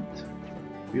 It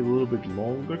might be a little bit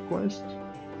longer quest,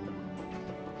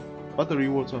 but the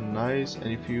rewards are nice, and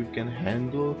if you can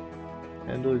handle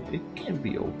it, it can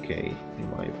be okay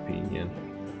in my opinion.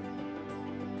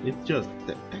 It's just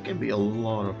that there can be a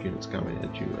lot of units coming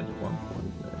at you at one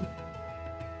point, and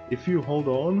if you hold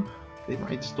on, they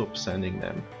might stop sending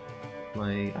them.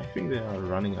 Like, I think they are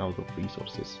running out of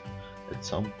resources at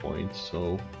some point,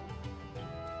 so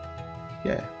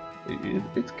yeah,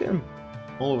 it can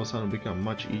all of a sudden become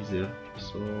much easier.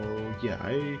 So yeah,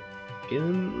 I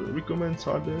can recommend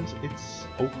Sardes. It's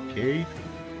okay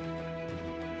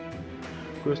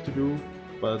quest to do,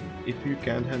 but if you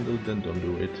can't handle it, then don't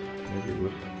do it. Maybe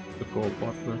with a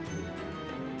co-partner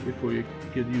before you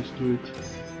get used to it.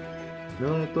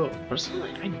 Mileto,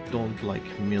 personally I don't like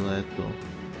Mileto.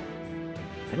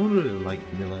 I don't really like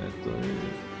Mileto.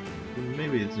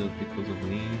 Maybe it's just because of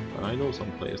me, but I know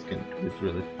some players can do it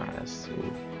really fast, so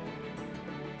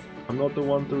I'm not the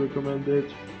one to recommend it.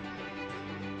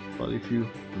 but if you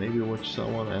maybe watch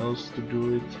someone else to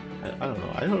do it, I don't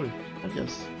know. I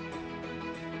just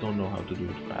don't know how to do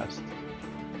it fast,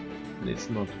 and it's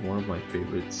not one of my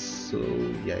favorites. So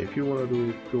yeah, if you wanna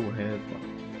do it, go ahead. But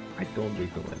I don't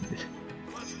recommend it.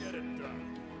 Let's get it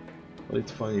done. But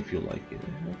it's fine if you like it.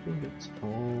 I think it's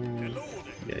all.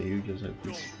 Yeah, you just have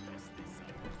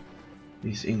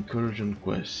these incursion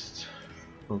quests.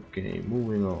 Okay,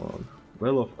 moving on.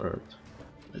 Well of Earth.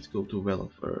 Let's go to Well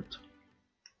of Earth.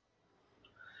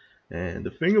 And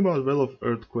the thing about Well of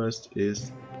Earth quest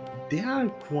is they are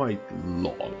quite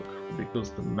long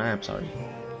because the maps are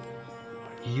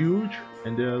huge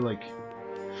and they are like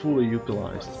fully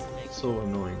utilized. It's so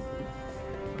annoying.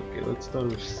 Okay, let's start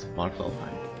with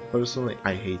Spartalheim. Personally,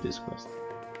 I hate this quest.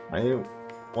 I am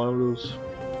one of those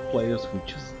players who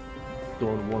just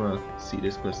don't wanna see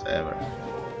this quest ever.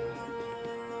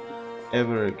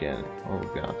 Ever again. Oh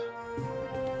god.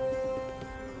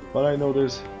 But I know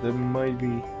there might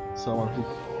be someone who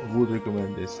would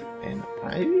recommend this, and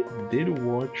I did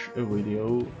watch a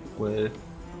video where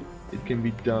it can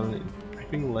be done in I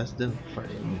think less than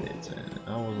 30 minutes, and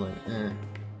I was like, eh.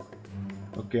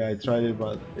 Okay, I tried it,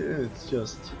 but it's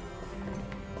just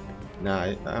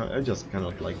nah. I just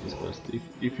cannot like this quest.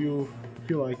 If you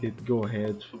like it, go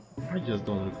ahead. I just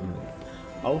don't recommend it.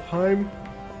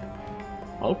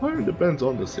 Alfheim depends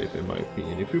on the save in my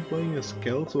opinion. If you're playing as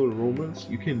Celts or Romans,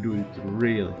 you can do it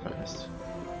really fast.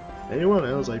 Anyone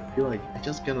else, I feel like I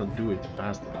just cannot do it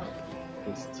fast enough.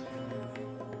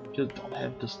 Just don't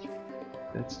have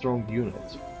that strong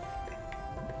unit.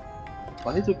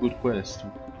 But it's a good quest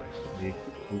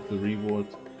with the reward.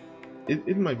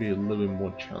 It might be a little bit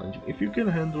more challenging. If you can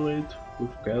handle it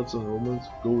with Celts and Romans,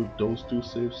 go with those two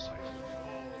saves.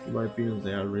 In my opinion,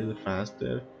 they are really fast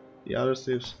there. The other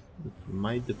saves, it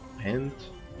might depend,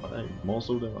 but most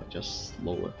of them are just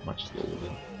slower, much slower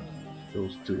than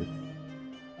those two.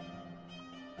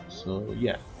 So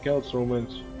yeah, Celts,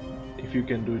 Romans, if you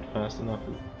can do it fast enough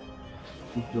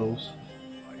with those,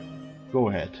 go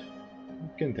ahead.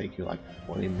 It can take you like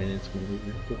 20 minutes maybe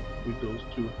with those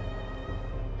two.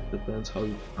 Depends how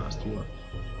fast you are.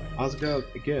 Asgard,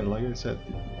 again, like I said,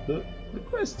 the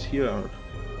quests here are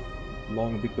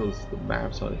long because the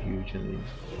maps are huge and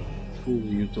fully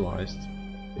utilized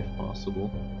if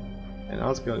possible. And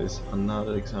Asgard is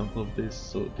another example of this,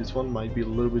 so this one might be a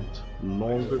little bit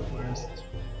longer quest.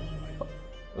 But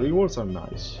rewards are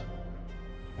nice.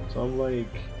 So I'm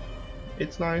like,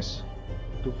 it's nice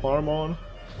to farm on,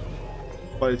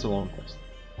 but it's a long quest.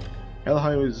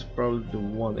 Helheim is probably the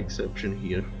one exception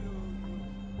here,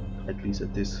 at least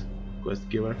at this quest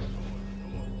giver.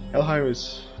 Helheim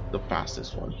is the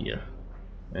fastest one here,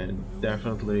 and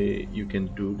definitely you can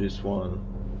do this one.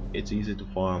 It's easy to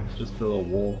farm. Just build a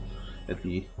wall at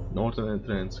the northern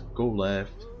entrance, go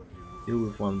left, deal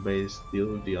with one base, deal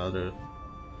with the other.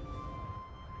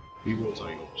 Rewards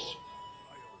are yours.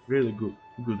 Really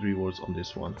good rewards on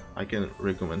this one. I can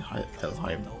recommend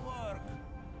Helheim.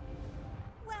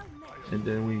 And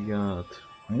then we got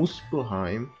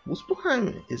Muspelheim.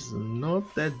 Muspelheim is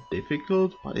not that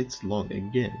difficult, but it's long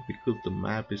again because the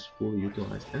map is fully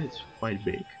utilized and it's quite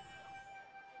big.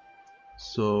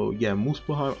 So yeah,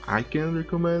 Muspelheim I can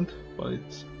recommend, but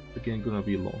it's again gonna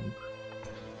be long.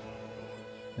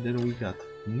 And then we got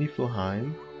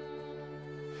Niflheim.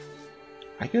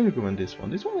 I can recommend this one.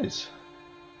 This one is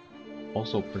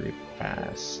also pretty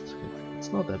fast.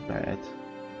 It's not that bad,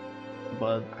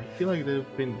 but I feel like there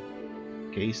have been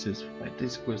cases where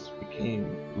this quest became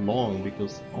long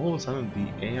because all of a sudden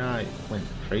the AI went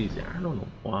crazy. I don't know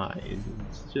why.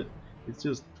 It's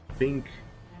just think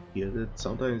here that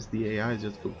sometimes the AI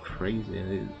just go crazy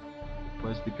and the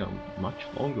quest become much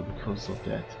longer because of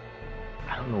that.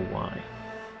 I don't know why.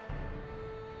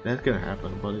 That can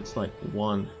happen, but it's like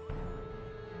one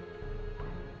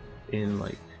in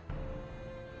like,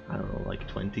 I don't know, like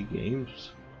 20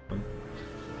 games.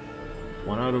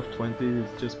 1 out of 20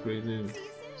 is just crazy.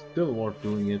 Still worth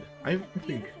doing it. I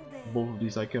think both of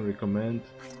these I can recommend.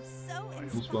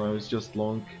 Muspelheim is just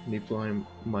long. Niflheim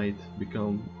might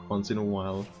become once in a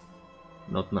while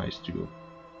not nice to you.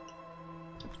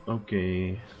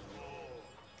 Okay,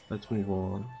 let's move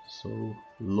on. So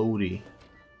Lodi.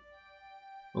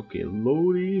 Okay,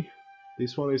 Lodi.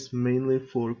 This one is mainly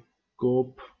for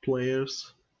co-op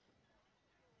players,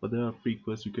 but there are 3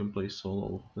 quests you can play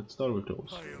solo. Let's start with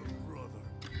those.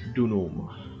 Dunum.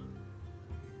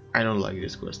 I don't like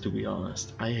this quest, to be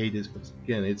honest. I hate this quest.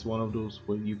 Again, it's one of those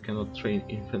where you cannot train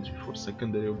infantry for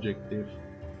secondary objective.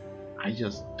 I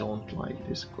just don't like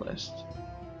this quest.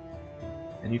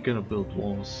 And you cannot build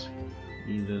walls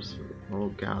either, so oh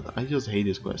god, I just hate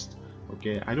this quest.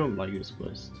 Okay, I don't like this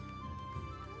quest.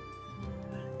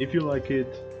 if you like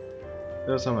it,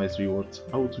 there are some nice rewards.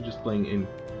 I would suggest playing in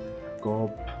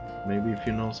co-op. Maybe if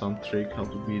you know some trick how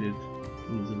to beat it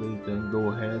easily, then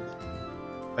go ahead.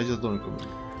 I just don't recommend it.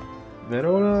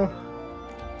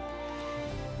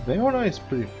 Verona is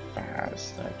pretty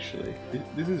fast actually.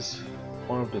 This is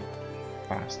one of the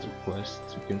faster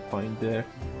quests you can find there.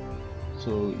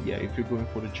 So yeah, if you're going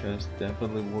for the chest,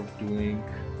 definitely worth doing.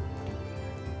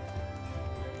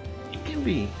 It can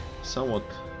be somewhat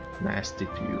nasty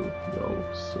to you though,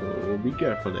 so be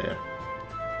careful there.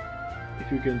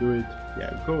 If you can do it,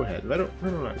 yeah, go ahead.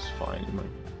 Verona is fine.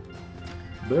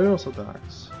 Verona's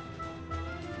attacks.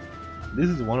 This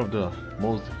is one of the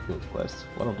most difficult quests,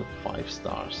 one of the 5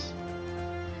 stars.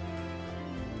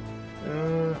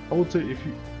 I would say if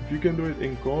you can do it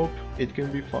in co-op, it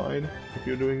can be fine. If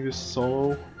you're doing this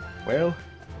solo, well,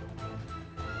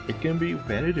 it can be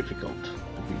very difficult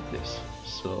to beat this.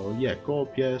 So yeah,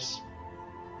 co-op yes,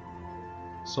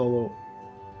 solo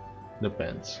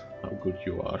depends how good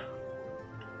you are.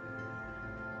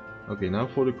 Okay, now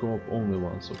for the co-op only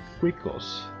one, so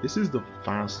Quickos. This is the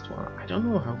fast one. I don't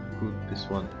know how good this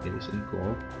one is in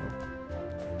co-op.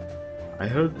 I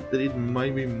heard that it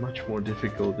might be much more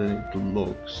difficult than it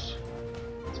looks.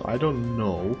 So I don't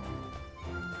know.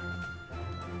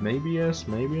 Maybe yes,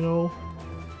 maybe no.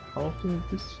 How often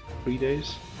is this? 3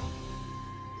 days?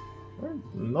 Well,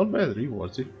 not bad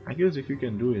rewards. I guess if you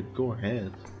can do it, go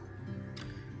ahead.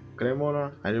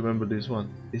 Cremona, I remember this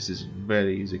one. This is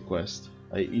very easy quest.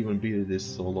 I even beat this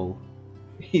solo,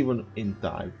 even in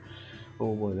time.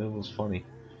 Oh boy, that was funny.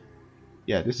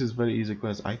 Yeah, this is very easy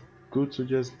quest. I could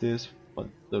suggest this, but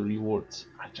the rewards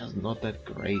are just not that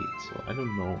great, so I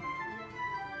don't know.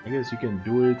 I guess you can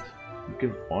do it, you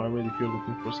can farm it if you're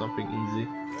looking for something easy,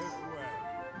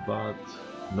 but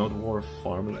not worth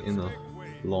farming in the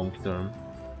long term.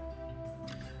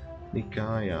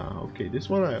 Nikaya, okay, this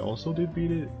one I also did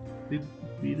beat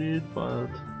it, but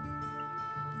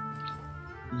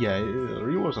yeah,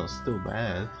 rewards are still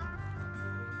bad.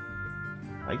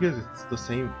 I guess it's the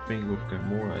same thing with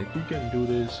Gamora. If you can do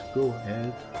this, go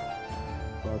ahead,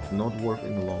 but not worth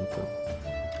in the long term.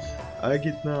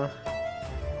 Agitna,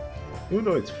 even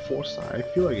though it's 4-star, I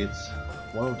feel like it's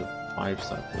one of the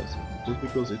 5-star quests. Just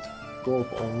because it's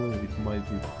co-op only, it might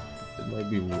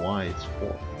be why it's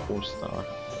 4-star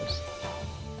quest.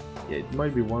 Yeah, it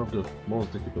might be one of the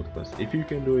most difficult quests. If you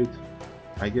can do it,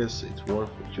 I guess it's worth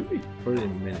it. It should be 30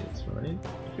 minutes, right?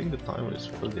 I think the timer is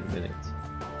 30 minutes.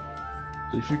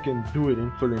 So if you can do it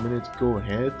in 30 minutes, go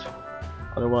ahead.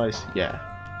 Otherwise, yeah,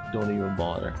 don't even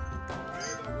bother.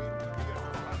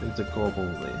 It's a co-op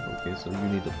only. Okay, so you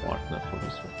need a partner for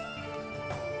this one.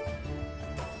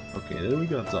 Okay, then we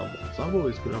got Zabo. Zabo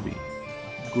is gonna be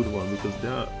a good one because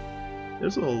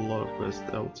there's a lot of quests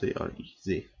that I would say are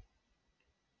easy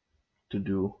to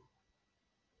do.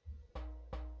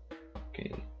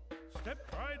 Okay,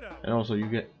 and also you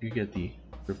get the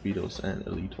repeatables and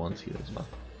elite ones here as well.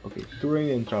 Okay,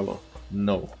 Turanian travel,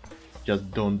 no, just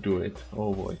don't do it.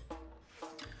 Oh boy,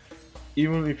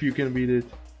 even if you can beat it,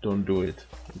 don't do it.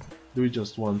 Do it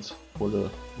just once for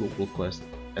the global quest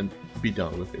and be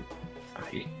done with it.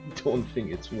 I don't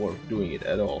think it's worth doing it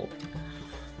at all.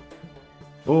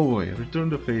 Oh boy, return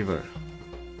the favor.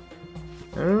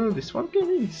 This one can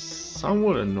be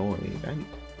somewhat annoying.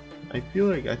 I feel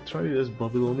like I tried it as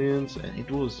Babylonians and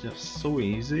it was just so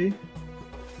easy.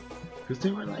 Because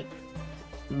they were like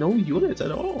no units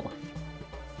at all.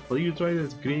 But you try it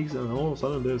as Greeks and all of a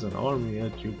sudden there's an army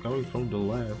at you coming from the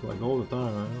left like all the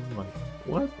time. I'm like,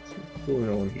 what's going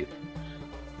on here?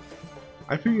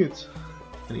 I think it's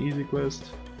an easy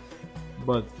quest,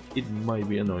 but it might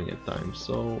be annoying at times.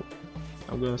 So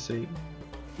I'm gonna say,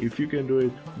 if you can do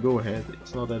it, go ahead.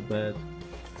 It's not that bad,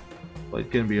 but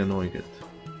it can be annoying at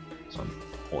some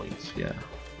points, yeah.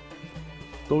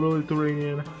 Totally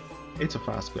Turanian, it's a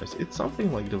fast quest. It's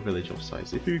something like the Village of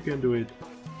Size. If you can do it,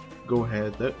 go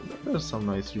ahead. There's some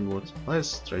nice rewards,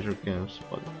 less treasure camps,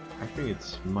 but I think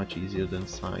it's much easier than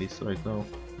Size right now.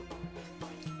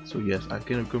 So yes, I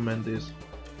can recommend this.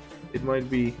 It might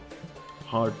be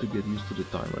hard to get used to the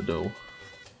timer though,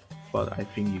 but I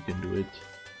think you can do it.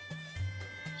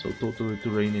 So totally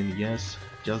Turanian, yes.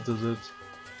 Just Deserts,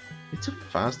 it's a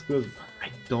fast quest, but I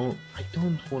don't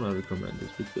want to recommend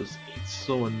this because it's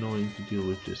so annoying to deal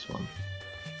with this one.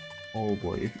 Oh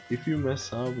boy, if you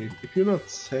mess up, if you're not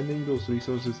sending those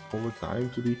resources over time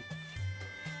to the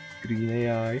green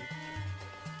AI,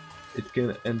 it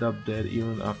can end up dead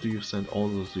even after you've sent all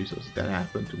those resources. That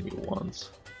happened to me once.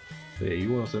 So yeah,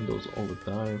 you want to send those all the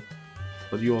time,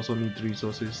 but you also need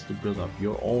resources to build up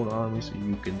your own army so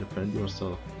you can defend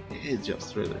yourself. It's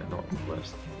just really annoying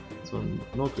quest. So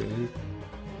not really.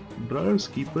 Brother's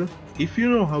Keeper, if you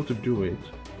know how to do it,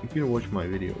 you can watch my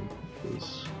video,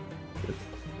 because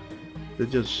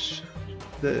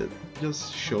that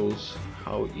just shows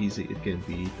how easy it can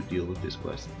be to deal with this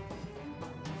quest.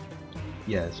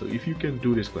 Yeah, so if you can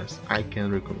do this quest, I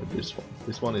can recommend this one.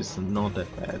 This one is not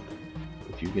that bad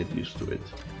if you get used to it.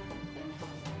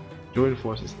 Join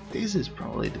forces, this is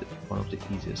probably one of the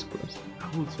easiest quests.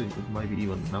 I would say it might be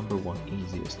even #1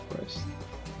 easiest quest.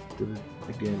 But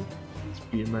again,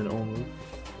 spearman only.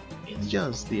 It's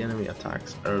just the enemy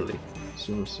attacks early,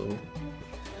 sooner so.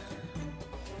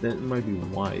 That might be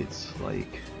why it's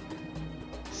like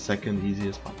second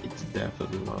easiest, but it's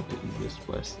definitely one of the easiest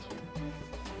quests.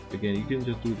 Again, you can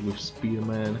just do it with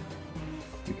spearman.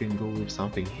 You can go with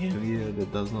something heavier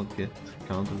that does not get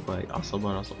countered by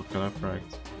asabaras or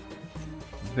counterparts.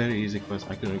 Very easy quest,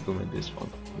 I can recommend this one,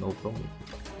 no problem.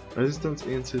 Resistance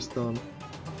in system,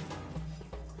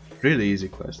 really easy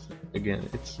quest. Again,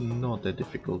 it's not that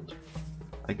difficult.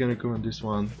 I can recommend this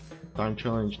one. Time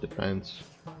challenge depends.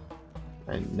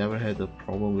 I never had a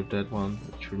problem with that one,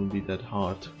 it shouldn't be that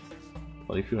hard.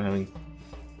 But if you're having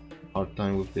hard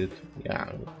time with it,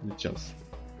 yeah,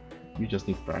 you just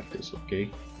need practice, okay?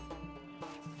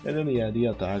 And then yeah, the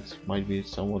attacks might be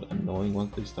somewhat annoying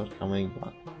once they start coming,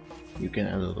 but you can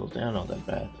handle those, they are not that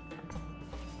bad.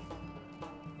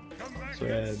 So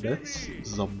yeah, that's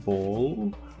the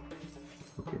ball.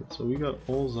 Okay, so we got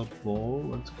all the ball,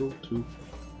 let's go to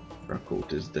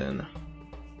Rakotis then.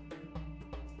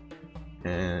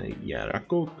 And yeah,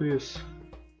 Rakotis,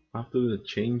 after the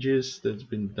changes that's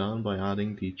been done by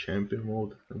adding the champion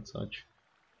mode and such,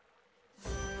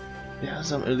 there are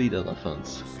some elite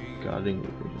elephants guarding the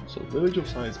region. So village of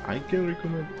size I can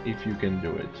recommend if you can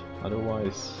do it.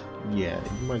 Otherwise, yeah,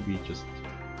 it might be just,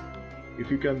 if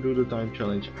you can do the time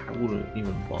challenge, I wouldn't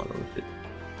even bother with it.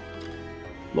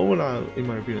 Lower Nile, in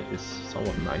my opinion, is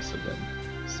somewhat nicer than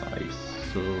size,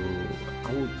 so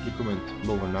I would recommend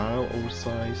Lower Nile over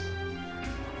size.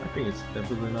 I think it's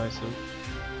definitely nicer.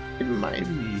 It might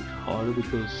be harder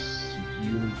because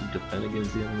you need to defend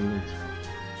against the enemy.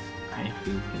 I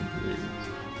think you can do it, it's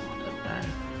not that bad.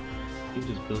 You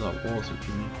can just build up walls if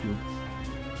you need to.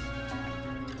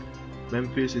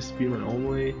 Memphis is spearman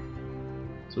only,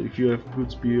 so if you have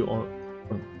good spear or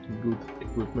good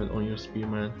equipment on your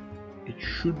spearman, it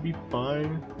should be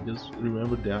fine. Just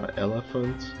remember there are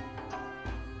elephants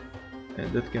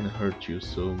and that can hurt you,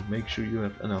 so make sure you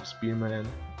have enough spearmen,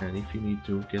 and if you need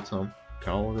to, get some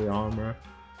cavalry armor.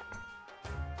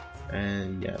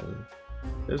 And yeah,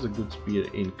 there's a good spear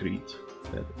in Crete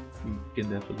that you can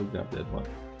definitely grab that one.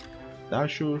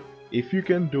 Dashur, if you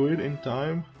can do it in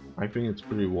time, I think it's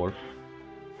pretty worth.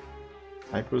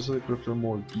 I personally prefer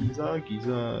more Giza.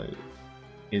 Giza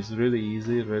is really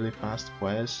easy, really fast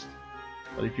quest,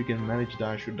 but if you can manage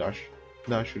Dashur,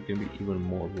 Dashur can be even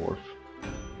more worth.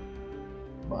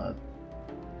 But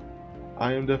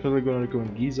I am definitely gonna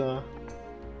recommend Giza.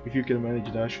 If you can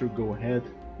manage Dashur, go ahead,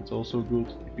 it's also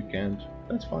good. If you can't,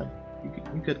 that's fine, you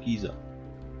get Giza.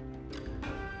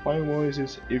 Fire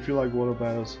Oasis, if you like water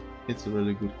battles, it's a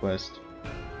really good quest.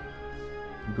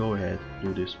 Go ahead,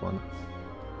 do this one.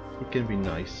 It can be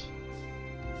nice,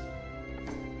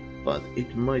 but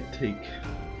it might take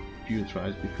a few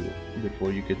tries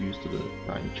before you get used to the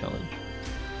time challenge.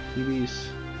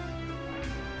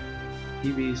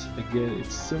 EVs, again,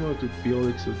 it's similar to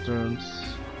periodic returns.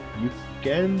 You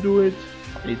can do it,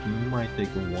 but it might take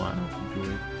a while to do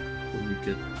it before you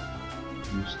get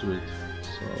used to it.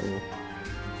 So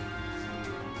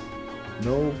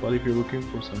no, but if you're looking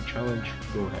for some challenge,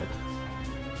 go ahead.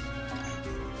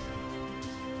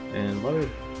 And what are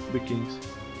Vikings?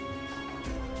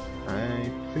 I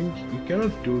think you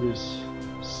cannot do this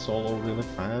solo really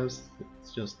fast,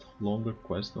 it's just longer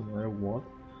quest no matter what.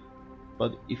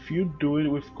 But if you do it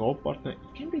with co-op partner,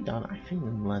 it can be done, I think,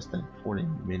 in less than 40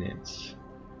 minutes.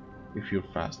 If you're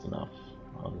fast enough,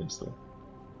 obviously.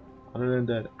 Other than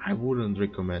that, I wouldn't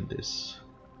recommend this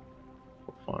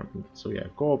for farming. So yeah,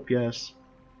 co-op yes,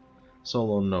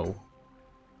 solo no.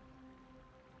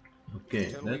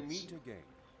 Okay, that's...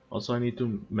 Also I need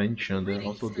to mention that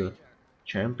also the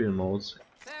champion modes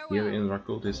here in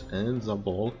Rakotis and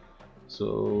Zabol.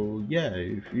 So yeah,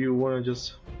 if you wanna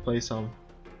just play some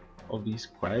of these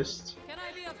quests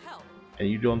and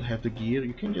you don't have the gear,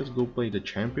 you can just go play the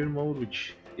champion mode,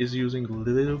 which is using a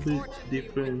little bit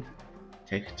different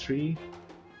tech tree,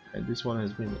 and this one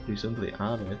has been recently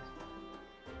added.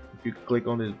 If you click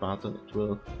on this button, it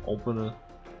will open a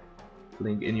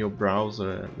link in your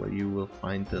browser where you will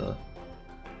find the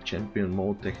champion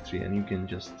mode tech tree, and you can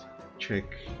just check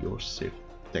your safe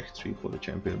tech tree for the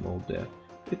champion mode there.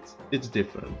 It's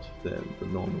different than the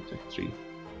normal tech tree.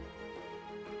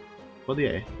 But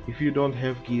yeah, if you don't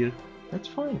have gear, that's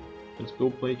fine. Just go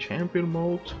play champion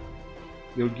mode.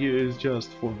 Your gear is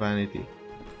just for vanity.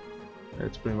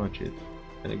 That's pretty much it.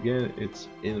 And again, it's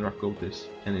in Rakotis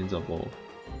and in Zabol.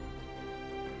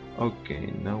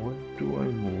 Okay, now where do I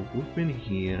move? We've been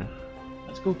here.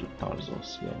 Let's go to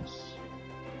Tarsos, yes.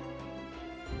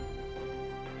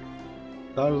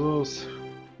 Tarsos,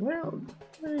 well,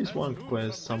 there is one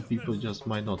quest some people just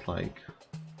might not like.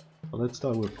 But let's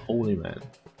start with Holy Man.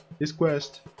 This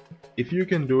quest, if you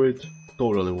can do it,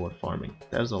 totally worth farming.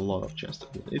 There's a lot of chests.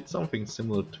 It's something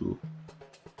similar to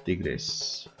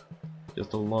Tigris.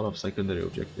 Just a lot of secondary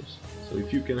objectives. So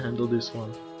if you can handle this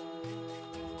one,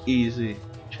 easy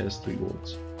chest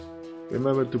rewards.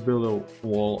 Remember to build a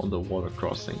wall on the water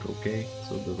crossing, okay?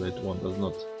 So the red one does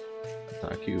not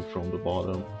attack you from the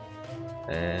bottom.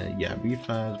 And yeah, be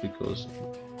fast because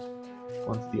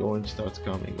once the orange starts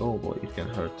coming, oh boy, it can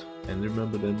hurt. And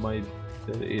remember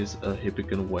there is a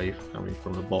Hippican wave coming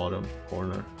from the bottom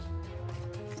corner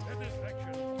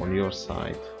on your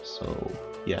side. So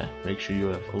yeah, make sure you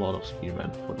have a lot of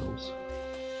spearmen for those.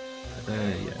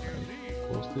 Yeah,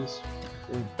 close this.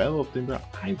 Battle of Timber,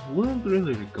 I wouldn't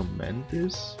really recommend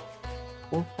this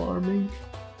for farming.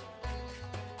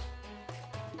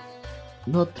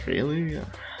 Not really.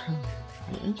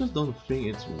 I just don't think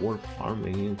it's worth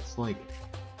farming. It's like,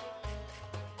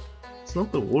 it's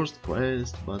not the worst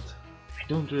quest, but I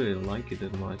don't really like it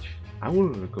that much. I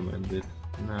wouldn't recommend it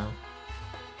now.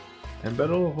 And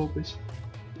Battle of Hope is,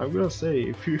 I'm gonna say,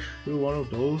 if you're one of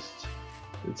those,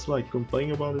 it's like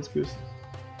complaining about this quest.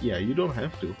 Yeah, you don't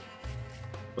have to.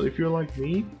 But if you're like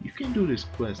me, you can do this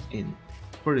quest in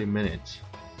 30 minutes.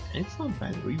 And it's not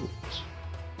bad rewards.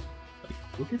 Like,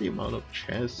 look at the amount of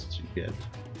chests you get.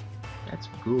 That's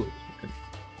good. You can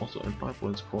also earn 5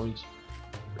 points coins.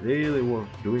 Really worth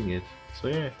doing it. So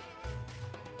yeah.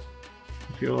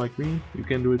 If you're like me, you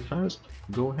can do it fast.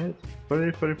 Go ahead.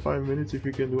 30-35 minutes if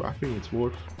you can do, I think it's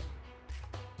worth.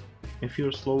 If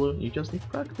you're slower, you just need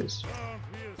practice.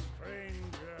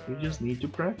 You just need to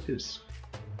practice.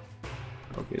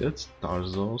 Okay, that's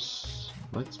Tarsos.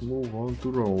 Let's move on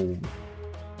to Rome.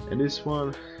 And this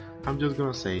one, I'm just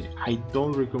gonna say, I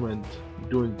don't recommend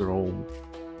doing Rome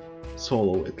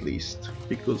solo at least,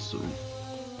 because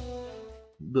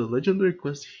the legendary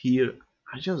quests here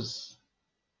are just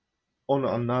on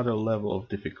another level of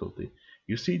difficulty.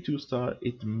 You see 2-star,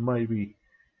 it might be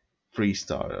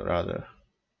 3-star rather.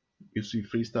 You see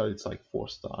 3-star, it's like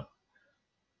 4-star.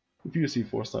 If you see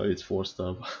 4-star, it's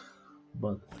 4-star.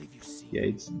 But yeah,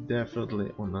 it's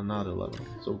definitely on another level.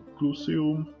 So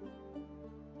Crucium,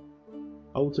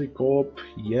 I would say co-op,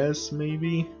 yes,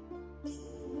 maybe.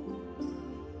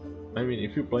 I mean,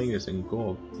 if you're playing this in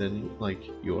co-op, then like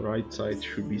your right side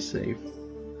should be safe,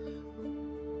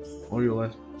 or your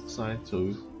left side.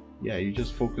 So yeah, you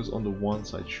just focus on the one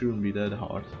side, shouldn't be that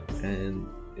hard, and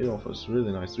it offers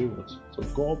really nice rewards. So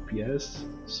co-op, yes.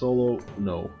 Solo,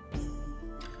 no.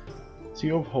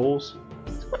 Sea of Holes,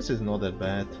 this quest is not that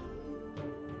bad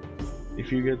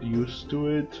if you get used to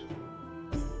it,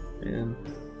 and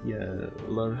yeah,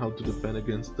 learn how to defend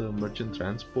against the merchant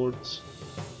transports.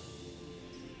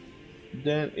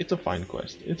 Then it's a fine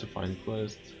quest. It's a fine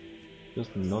quest.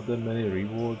 Just not that many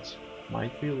rewards.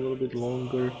 Might be a little bit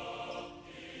longer.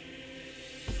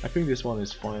 I think this one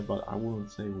is fine, but I wouldn't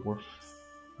say worth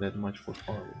that much for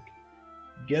farming.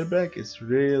 Get back is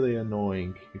really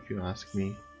annoying if you ask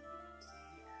me.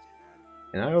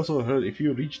 And I also heard if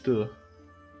you reach the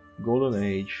Golden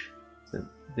Age, then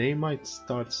they might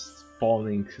start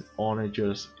spawning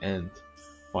onagers and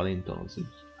palintons.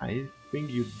 I think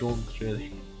you don't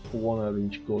really wanna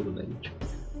reach Golden Age.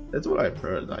 That's what I've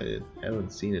heard. I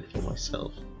haven't seen it for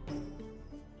myself.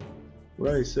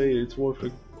 Would I say it's worth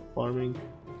farming?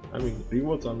 I mean,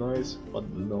 rewards are nice, but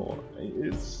no, I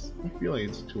feel like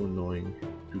it's too annoying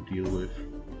to deal with.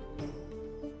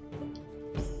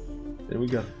 Then we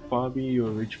got Fabi, you're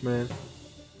a rich man.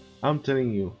 I'm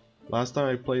telling you, last time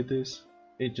I played this,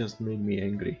 it just made me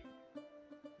angry.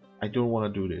 I don't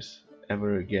want to do this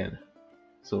ever again.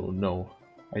 So no,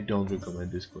 I don't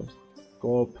recommend this quest.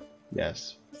 Co-op,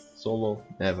 yes. Solo,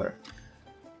 never.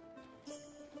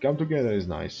 Come together is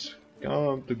nice.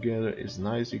 Come together is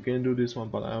nice. You can do this one,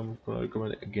 but I'm gonna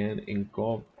recommend it again in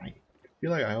co-op. I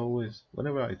feel like I always,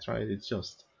 whenever I try it, it's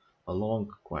just a long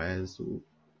quest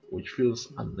which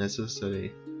feels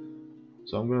unnecessary.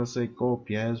 So I'm gonna say co-op,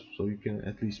 yes, so you can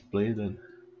at least play it and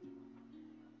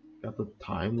got the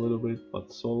time a little bit,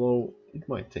 but solo it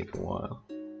might take a while.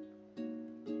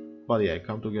 But yeah,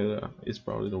 come together is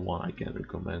probably the one I can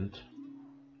recommend.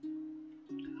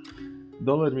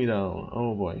 Don't let me down.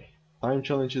 Oh boy, time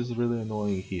challenge is really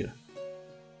annoying here.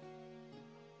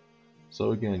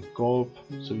 So again, co-op,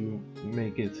 so you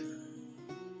make it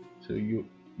so you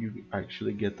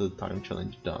actually get the time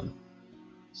challenge done.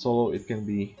 Solo, it can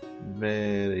be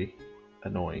very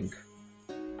annoying.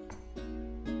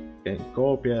 Again,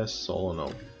 co-op yes, solo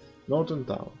no. Northern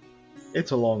Town,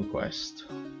 it's a long quest.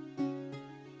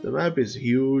 The map is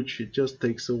huge, it just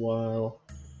takes a while.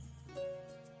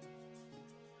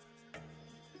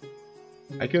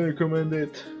 I can recommend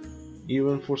it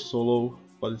even for solo,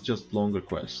 but it's just longer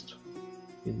quest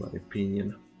in my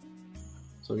opinion.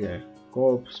 So yeah,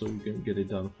 co-op so you can get it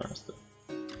done faster.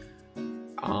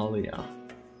 Alia.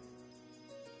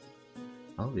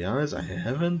 I'll be honest, I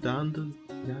haven't done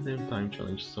the goddamn time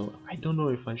challenge, so I don't know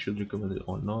if I should recommend it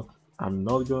or not. I'm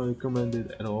not gonna recommend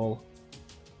it at all.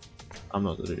 I'm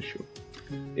not really sure.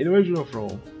 Invasion of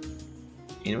Rome.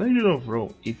 Invasion of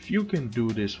Rome, if you can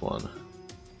do this one,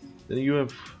 then you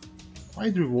have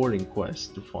quite rewarding quests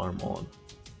to farm on.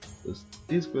 Because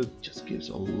this quest just gives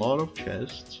a lot of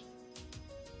chests,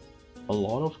 a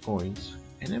lot of coins,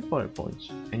 and empire points,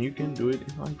 and you can do it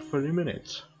in like 30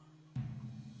 minutes.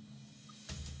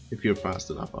 If you're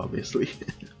fast enough, obviously.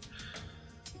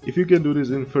 If you can do this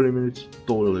in 30 minutes,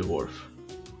 totally worth.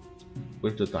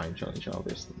 With the time challenge,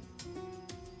 obviously.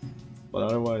 But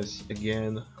otherwise,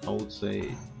 again, I would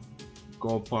say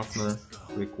co-op partner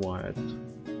required.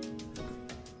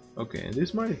 Okay, and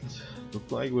this might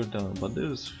look like we're done, but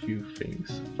there's a few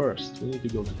things. First, we need to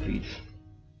go to Crete.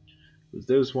 Because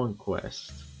there's one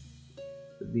quest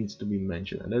that needs to be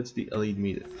mentioned, and that's the Elite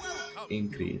Meter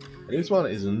in Crete. And this one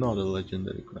is not a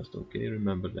legendary quest, okay?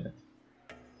 Remember that.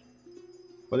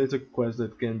 But it's a quest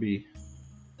that can be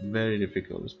very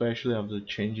difficult, especially after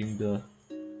changing the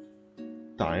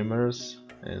timers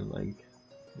and like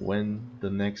when the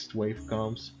next wave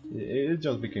comes. It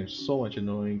just became so much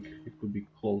annoying. It could be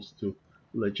close to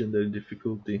legendary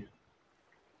difficulty.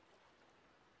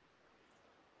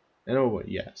 Anyway,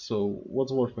 yeah, so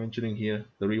what's worth mentioning here,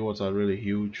 the rewards are really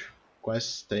huge.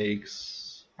 Quest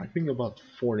takes, I think, about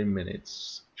 40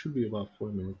 minutes. It should be about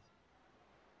 40 minutes.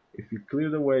 If you clear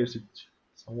the waves, it's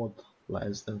somewhat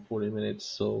less than 40 minutes,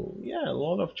 so yeah, a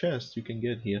lot of chests you can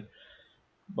get here.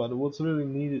 But what's really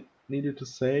needed to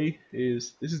say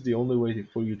is this is the only way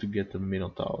for you to get the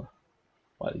Minotaur.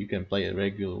 Well, you can play a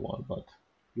regular one, but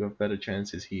you have better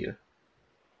chances here.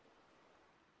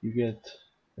 You get,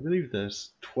 I believe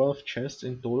there's 12 chests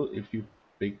in total if you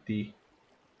pick the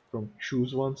from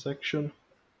choose one section.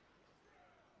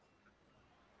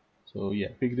 So yeah,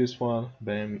 pick this one,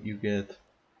 bam, you get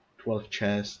 12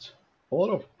 chests, a lot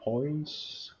of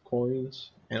points,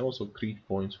 coins, and also Crete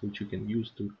points which you can use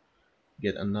to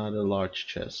get another large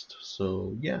chest.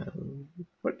 So yeah,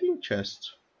 13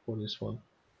 chests for this one.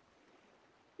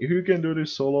 If you can do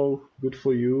this solo, good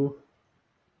for you.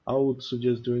 I would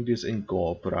suggest doing this in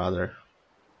co-op rather.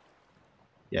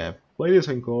 Yeah, play this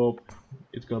in co-op,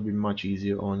 it's gonna be much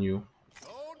easier on you.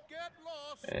 Don't get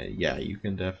lost. Yeah, you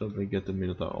can definitely get the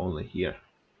Minotaur only here.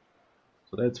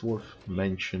 So that's worth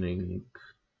mentioning.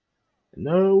 And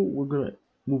now we're gonna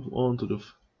move on to the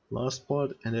last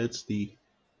part, and that's the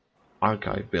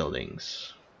archive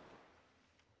buildings.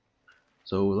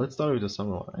 So let's start with the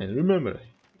summer one. And remember,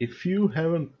 if you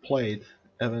haven't played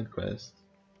Event Quest,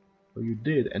 or you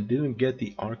did and didn't get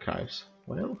the archives,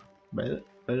 well, better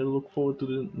look forward to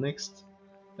the next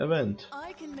event.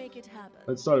 I can make it happen.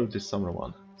 Let's start with the summer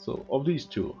one. So of these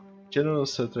two, General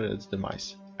Setred's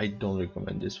Demise, I don't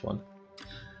recommend this one.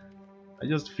 I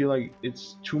just feel like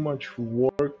it's too much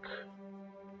work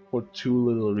for too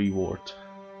little reward.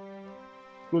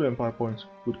 Good empire points,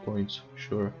 good coins,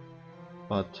 sure,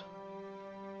 but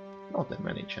not that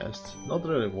many chests. Not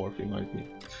really worth in my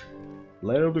opinion.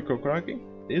 Lair of the Kokiraki,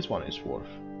 this one is worth.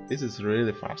 This is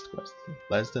really fast quest.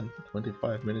 Less than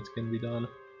 25 minutes can be done.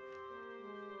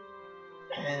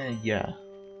 And yeah,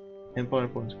 empire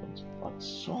points, but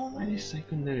so many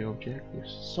secondary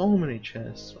objectives, so many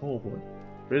chests. Oh boy,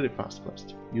 really fast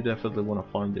quest. You definitely want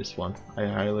to farm this one. I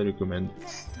highly recommend.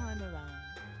 This time around.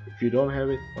 If you don't have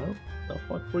it, well, tough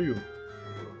luck for you.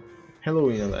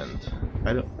 Halloween event.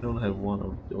 I don't have one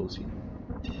of those here.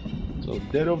 So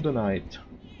Dead of the Night.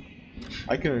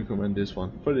 I can recommend this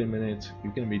one. 30 minutes.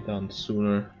 You can be done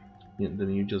sooner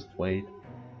than you just wait.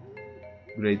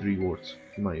 Great rewards,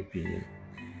 in my opinion.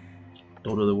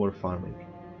 Totally worth farming.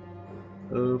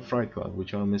 Fright Club,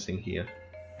 which I'm missing here.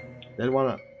 That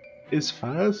one is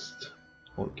fast,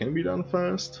 or can be done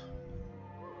fast,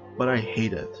 but I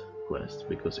hate that quest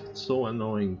because it's so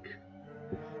annoying.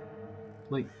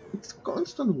 Like, it's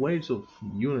constant waves of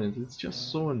units, it's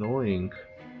just so annoying.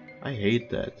 I hate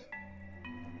that.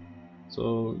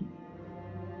 So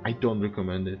I don't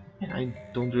recommend it, and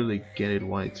I don't really get it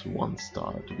why it's 1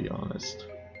 star, to be honest.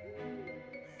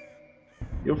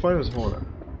 Your finest horror.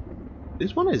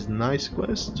 This one is nice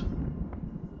quest.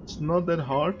 It's not that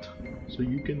hard, so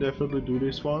you can definitely do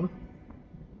this one.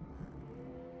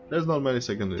 There's not many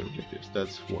secondary objectives,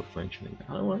 that's worth mentioning.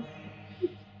 However,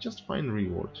 just find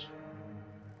rewards.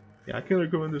 Yeah, I can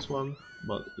recommend this one,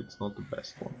 but it's not the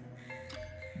best one.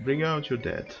 Bring out your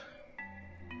dead.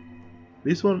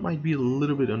 This one might be a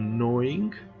little bit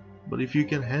annoying, but if you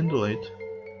can handle it,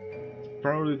 it's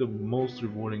probably the most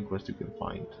rewarding quest you can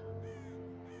find.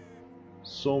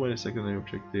 So many secondary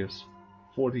objectives,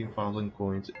 14,000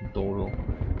 coins in total,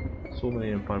 so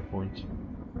many empire points.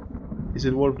 Is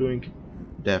it worth doing?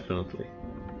 Definitely.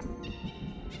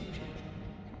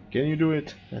 Can you do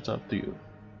it? That's up to you.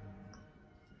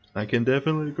 I can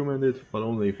definitely recommend it, but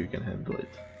only if you can handle it.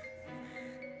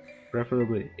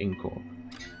 Preferably in co-op.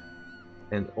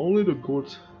 And only the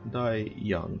good die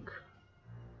young.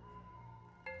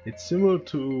 It's similar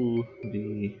to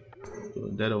the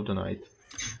Dead of the Night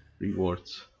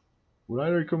rewards. Would I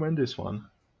recommend this one?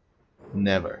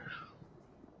 Never.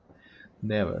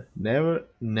 Never, never,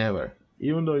 never.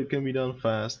 Even though it can be done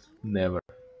fast, never.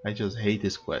 I just hate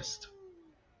this quest.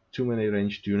 Too many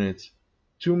ranged units.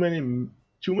 Too many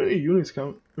units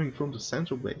coming from the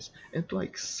central base. And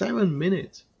like 7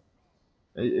 minutes.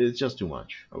 It's just too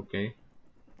much, okay?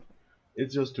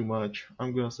 It's just too much.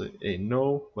 I'm gonna say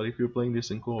no, but if you're playing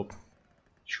this in co-op, it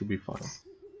should be fine.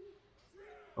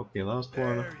 Okay, last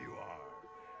one. There you are.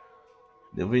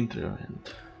 The winter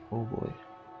event. Oh boy.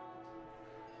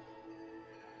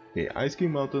 Okay, Ice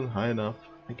King Mountain, high enough.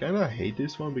 I kinda hate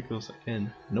this one because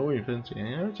again, no infantry,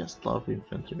 and I just love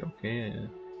infantry, okay?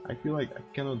 I feel like I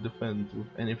cannot defend with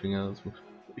anything else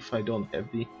if I don't have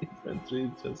the infantry,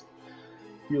 it just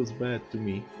feels bad to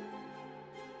me.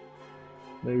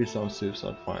 Maybe some civs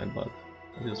are fine, but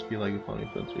I just feel like if on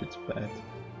infantry it's bad.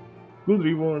 Good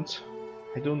rewards.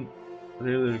 I don't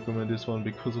really recommend this one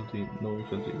because of the no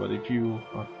infantry, but if you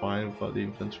are fine without the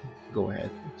infantry, go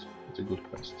ahead, it's a good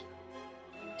quest.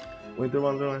 Winter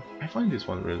Wonderland, I find this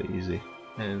one really easy,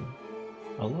 and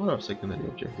a lot of secondary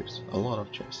objectives, a lot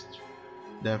of chests.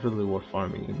 Definitely worth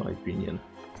farming in my opinion.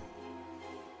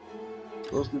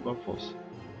 Ghostly Buffos.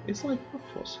 It's like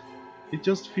Buffos. It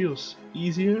just feels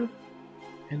easier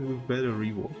and with better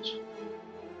rewards.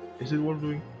 Is it worth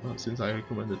doing? Well, since I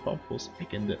recommended Buffos, I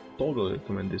can totally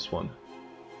recommend this one.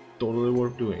 Totally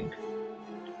worth doing.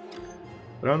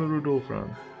 Run Rudolph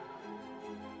Run.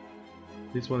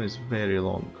 This one is very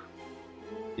long,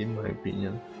 in my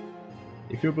opinion.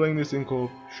 If you're playing this in co-op,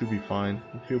 should be fine.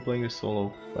 If you're playing this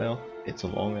solo, well, it's a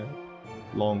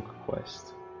long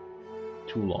quest.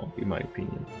 Too long, in my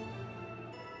opinion.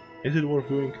 Is it worth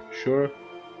doing? Sure.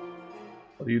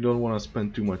 But you don't want to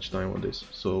spend too much time on this,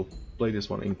 so play this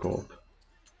one in co-op.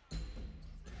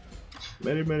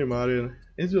 Mary Marian,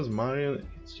 it's just Marian,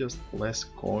 it's just less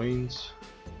coins.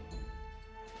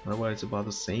 Otherwise it's about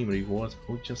the same rewards.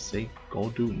 I would just say go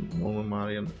do normal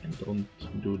Marian and don't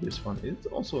do this one. It's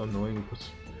also annoying because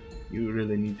you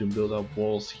really need to build up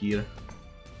walls here.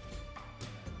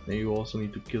 Then you also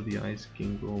need to kill the Ice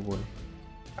King. Oh boy.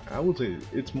 I would say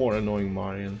it's more annoying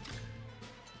Marian.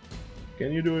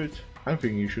 Can you do it? I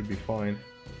think you should be fine.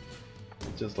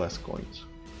 It's just less coins.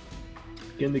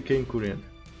 Candy Cane Korean.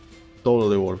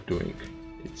 Totally worth doing.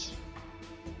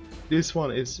 This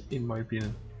one is, in my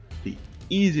opinion, the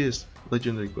easiest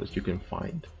legendary quest you can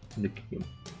find in the game.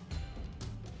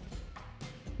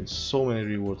 There's so many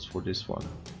rewards for this one.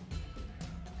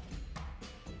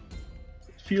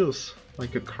 It feels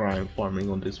like a crime farming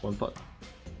on this one, but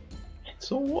it's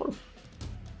so worth.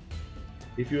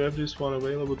 If you have this one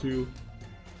available to you,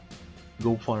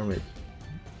 go farm it.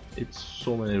 It's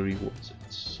so many rewards,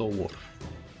 it's so worth.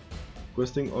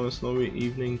 Questing on a snowy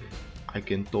evening, I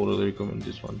can totally recommend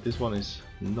this one. This one is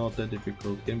not that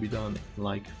difficult, can be done in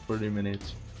like 30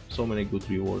 minutes. So many good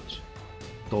rewards,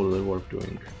 totally worth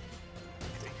doing.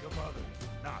 Think of others,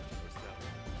 not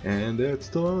yourself. And that's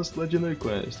the last legendary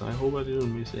quest. I hope I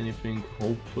didn't miss anything.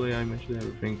 Hopefully I mentioned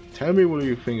everything. Tell me what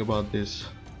you think about these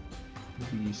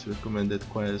recommended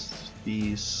quests,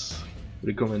 these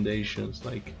recommendations.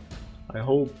 Like, I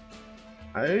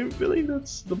believe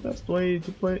that's the best way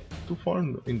to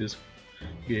farm in this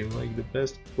game. Like the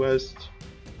best quest.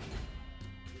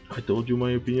 I told you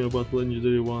my opinion about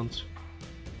legendary ones.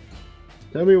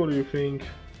 Tell me what you think.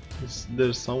 Is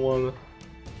there someone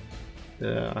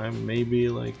that I'm maybe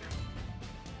like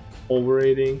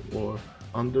overrating or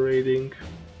underrating?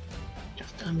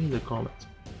 Just tell me in the comments.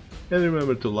 And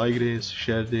remember to like this,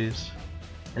 share this,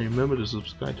 and remember to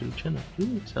subscribe to the channel.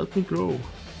 Please help me grow.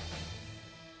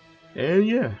 And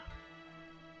yeah,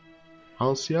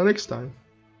 I'll see you next time.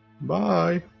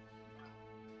 Bye.